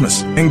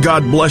Christmas and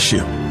God bless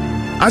you.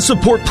 I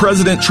support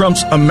President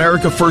Trump's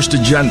America First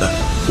agenda,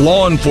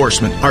 law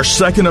enforcement, our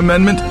Second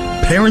Amendment,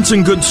 parents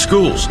in good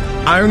schools,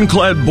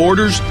 ironclad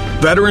borders,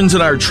 veterans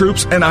and our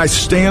troops, and I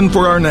stand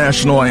for our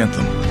national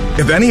anthem.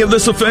 If any of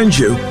this offends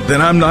you,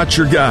 then I'm not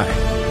your guy.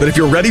 But if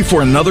you're ready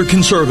for another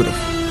conservative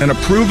and a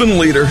proven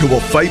leader who will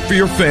fight for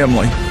your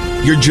family,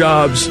 your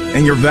jobs,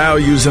 and your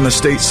values in the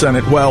state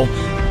Senate, well,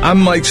 I'm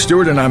Mike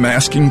Stewart and I'm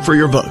asking for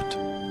your vote.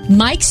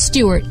 Mike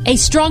Stewart, a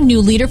strong new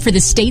leader for the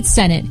state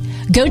Senate.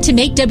 Go to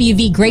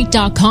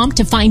makewvgreat.com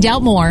to find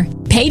out more.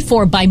 Paid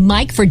for by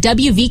Mike for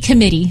WV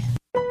Committee.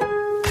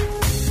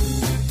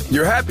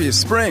 Your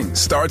happiest spring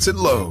starts at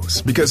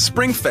Lowe's because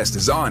SpringFest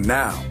is on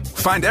now.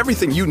 Find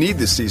everything you need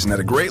this season at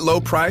a great low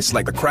price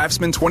like the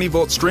Craftsman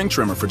 20-volt string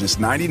trimmer for just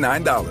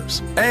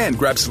 $99. And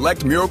grab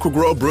select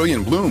Miracle-Gro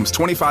Brilliant Blooms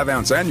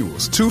 25-ounce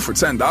annuals, 2 for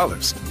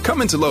 $10.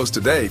 Come into Lowe's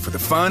today for the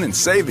fun and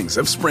savings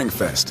of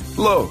SpringFest.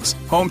 Lowe's,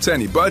 home to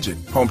any budget,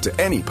 home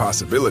to any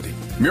possibility.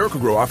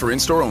 Miracle-Gro offer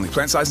in-store only.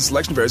 Plant size and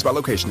selection varies by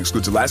location.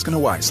 Excludes Alaska and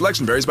Hawaii.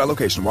 Selection varies by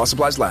location. While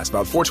supplies last.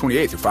 About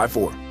 4/28 through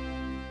 5/4.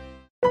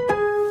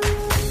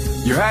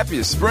 Your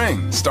happiest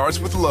spring starts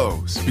with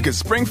Lowe's,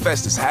 because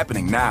SpringFest is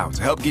happening now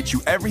to help get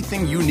you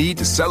everything you need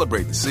to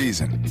celebrate the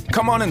season.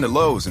 Come on into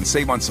Lowe's and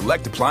save on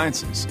select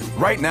appliances.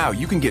 Right now,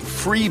 you can get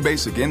free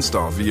basic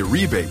install via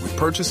rebate with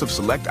purchase of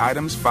select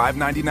items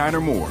 $5.99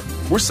 or more.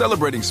 We're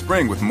celebrating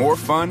spring with more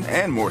fun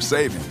and more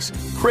savings.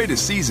 Create a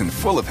season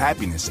full of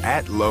happiness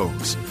at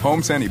Lowe's.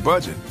 Home to any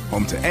budget,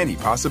 home to any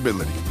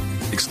possibility.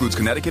 Excludes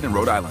Connecticut and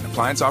Rhode Island.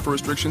 Appliance offer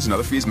restrictions and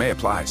other fees may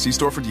apply. See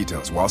store for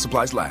details while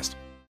supplies last.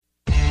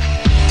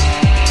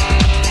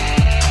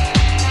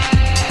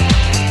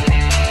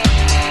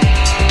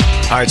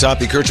 Hi, it's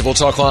Hoppy Kercheval,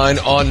 Talk Line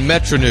on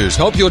Metro News.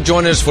 Hope you'll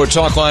join us for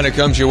Talk Line. It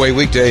comes your way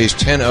weekdays,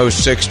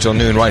 10:06 till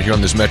noon, right here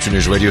on this Metro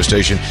News radio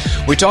station.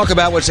 We talk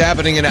about what's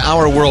happening in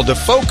our world. The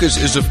focus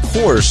is, of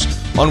course,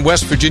 on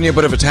West Virginia,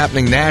 but if it's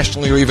happening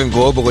nationally or even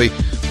globally,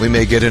 we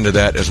may get into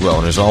that as well.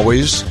 And as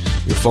always,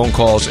 your phone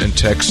calls and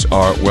texts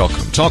are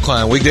welcome. Talk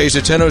Line, weekdays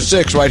at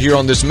 10:06, right here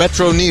on this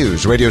Metro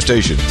News radio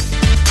station.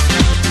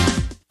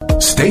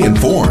 Stay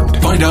informed.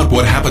 Find out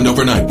what happened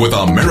overnight with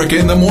America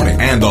in the Morning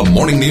and the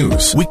Morning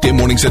News. Weekday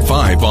mornings at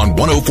 5 on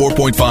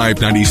 104.5,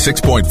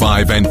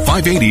 96.5, and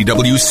 580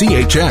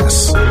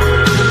 WCHS.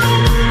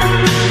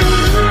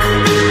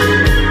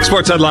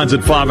 Sports headlines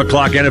at 5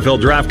 o'clock. NFL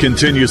draft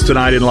continues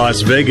tonight in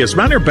Las Vegas.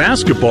 Mountaineer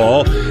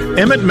basketball,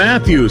 Emmett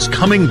Matthews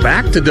coming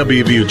back to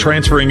WVU,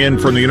 transferring in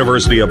from the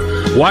University of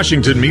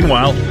Washington.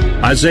 Meanwhile,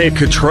 Isaiah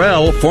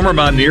Cottrell, former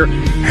Mountaineer,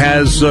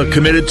 has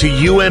committed to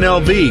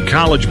UNLV.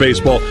 College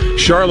baseball,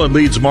 Charlotte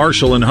leads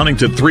Marshall and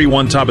Huntington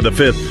 3-1 top of the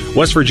 5th.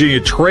 West Virginia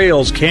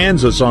trails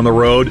Kansas on the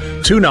road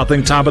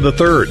 2-0 top of the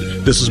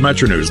 3rd. This is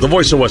Metro News, the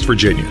voice of West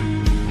Virginia.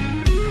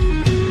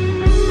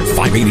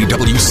 580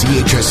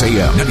 WCHS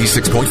AM,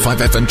 96.5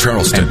 FM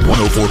Charleston, and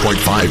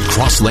 104.5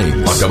 Cross Lanes,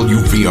 a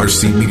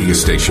WVRC media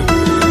station.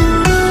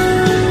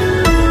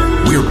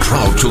 We're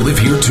proud to live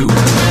here too.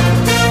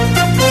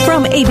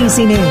 From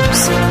ABC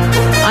News,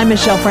 I'm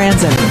Michelle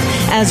Franzen.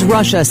 As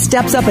Russia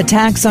steps up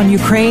attacks on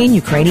Ukraine,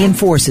 Ukrainian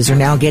forces are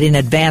now getting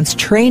advanced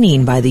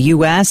training by the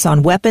U.S.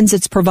 on weapons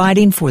it's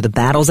providing for the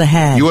battles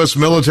ahead. U.S.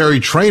 military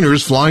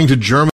trainers flying to Germany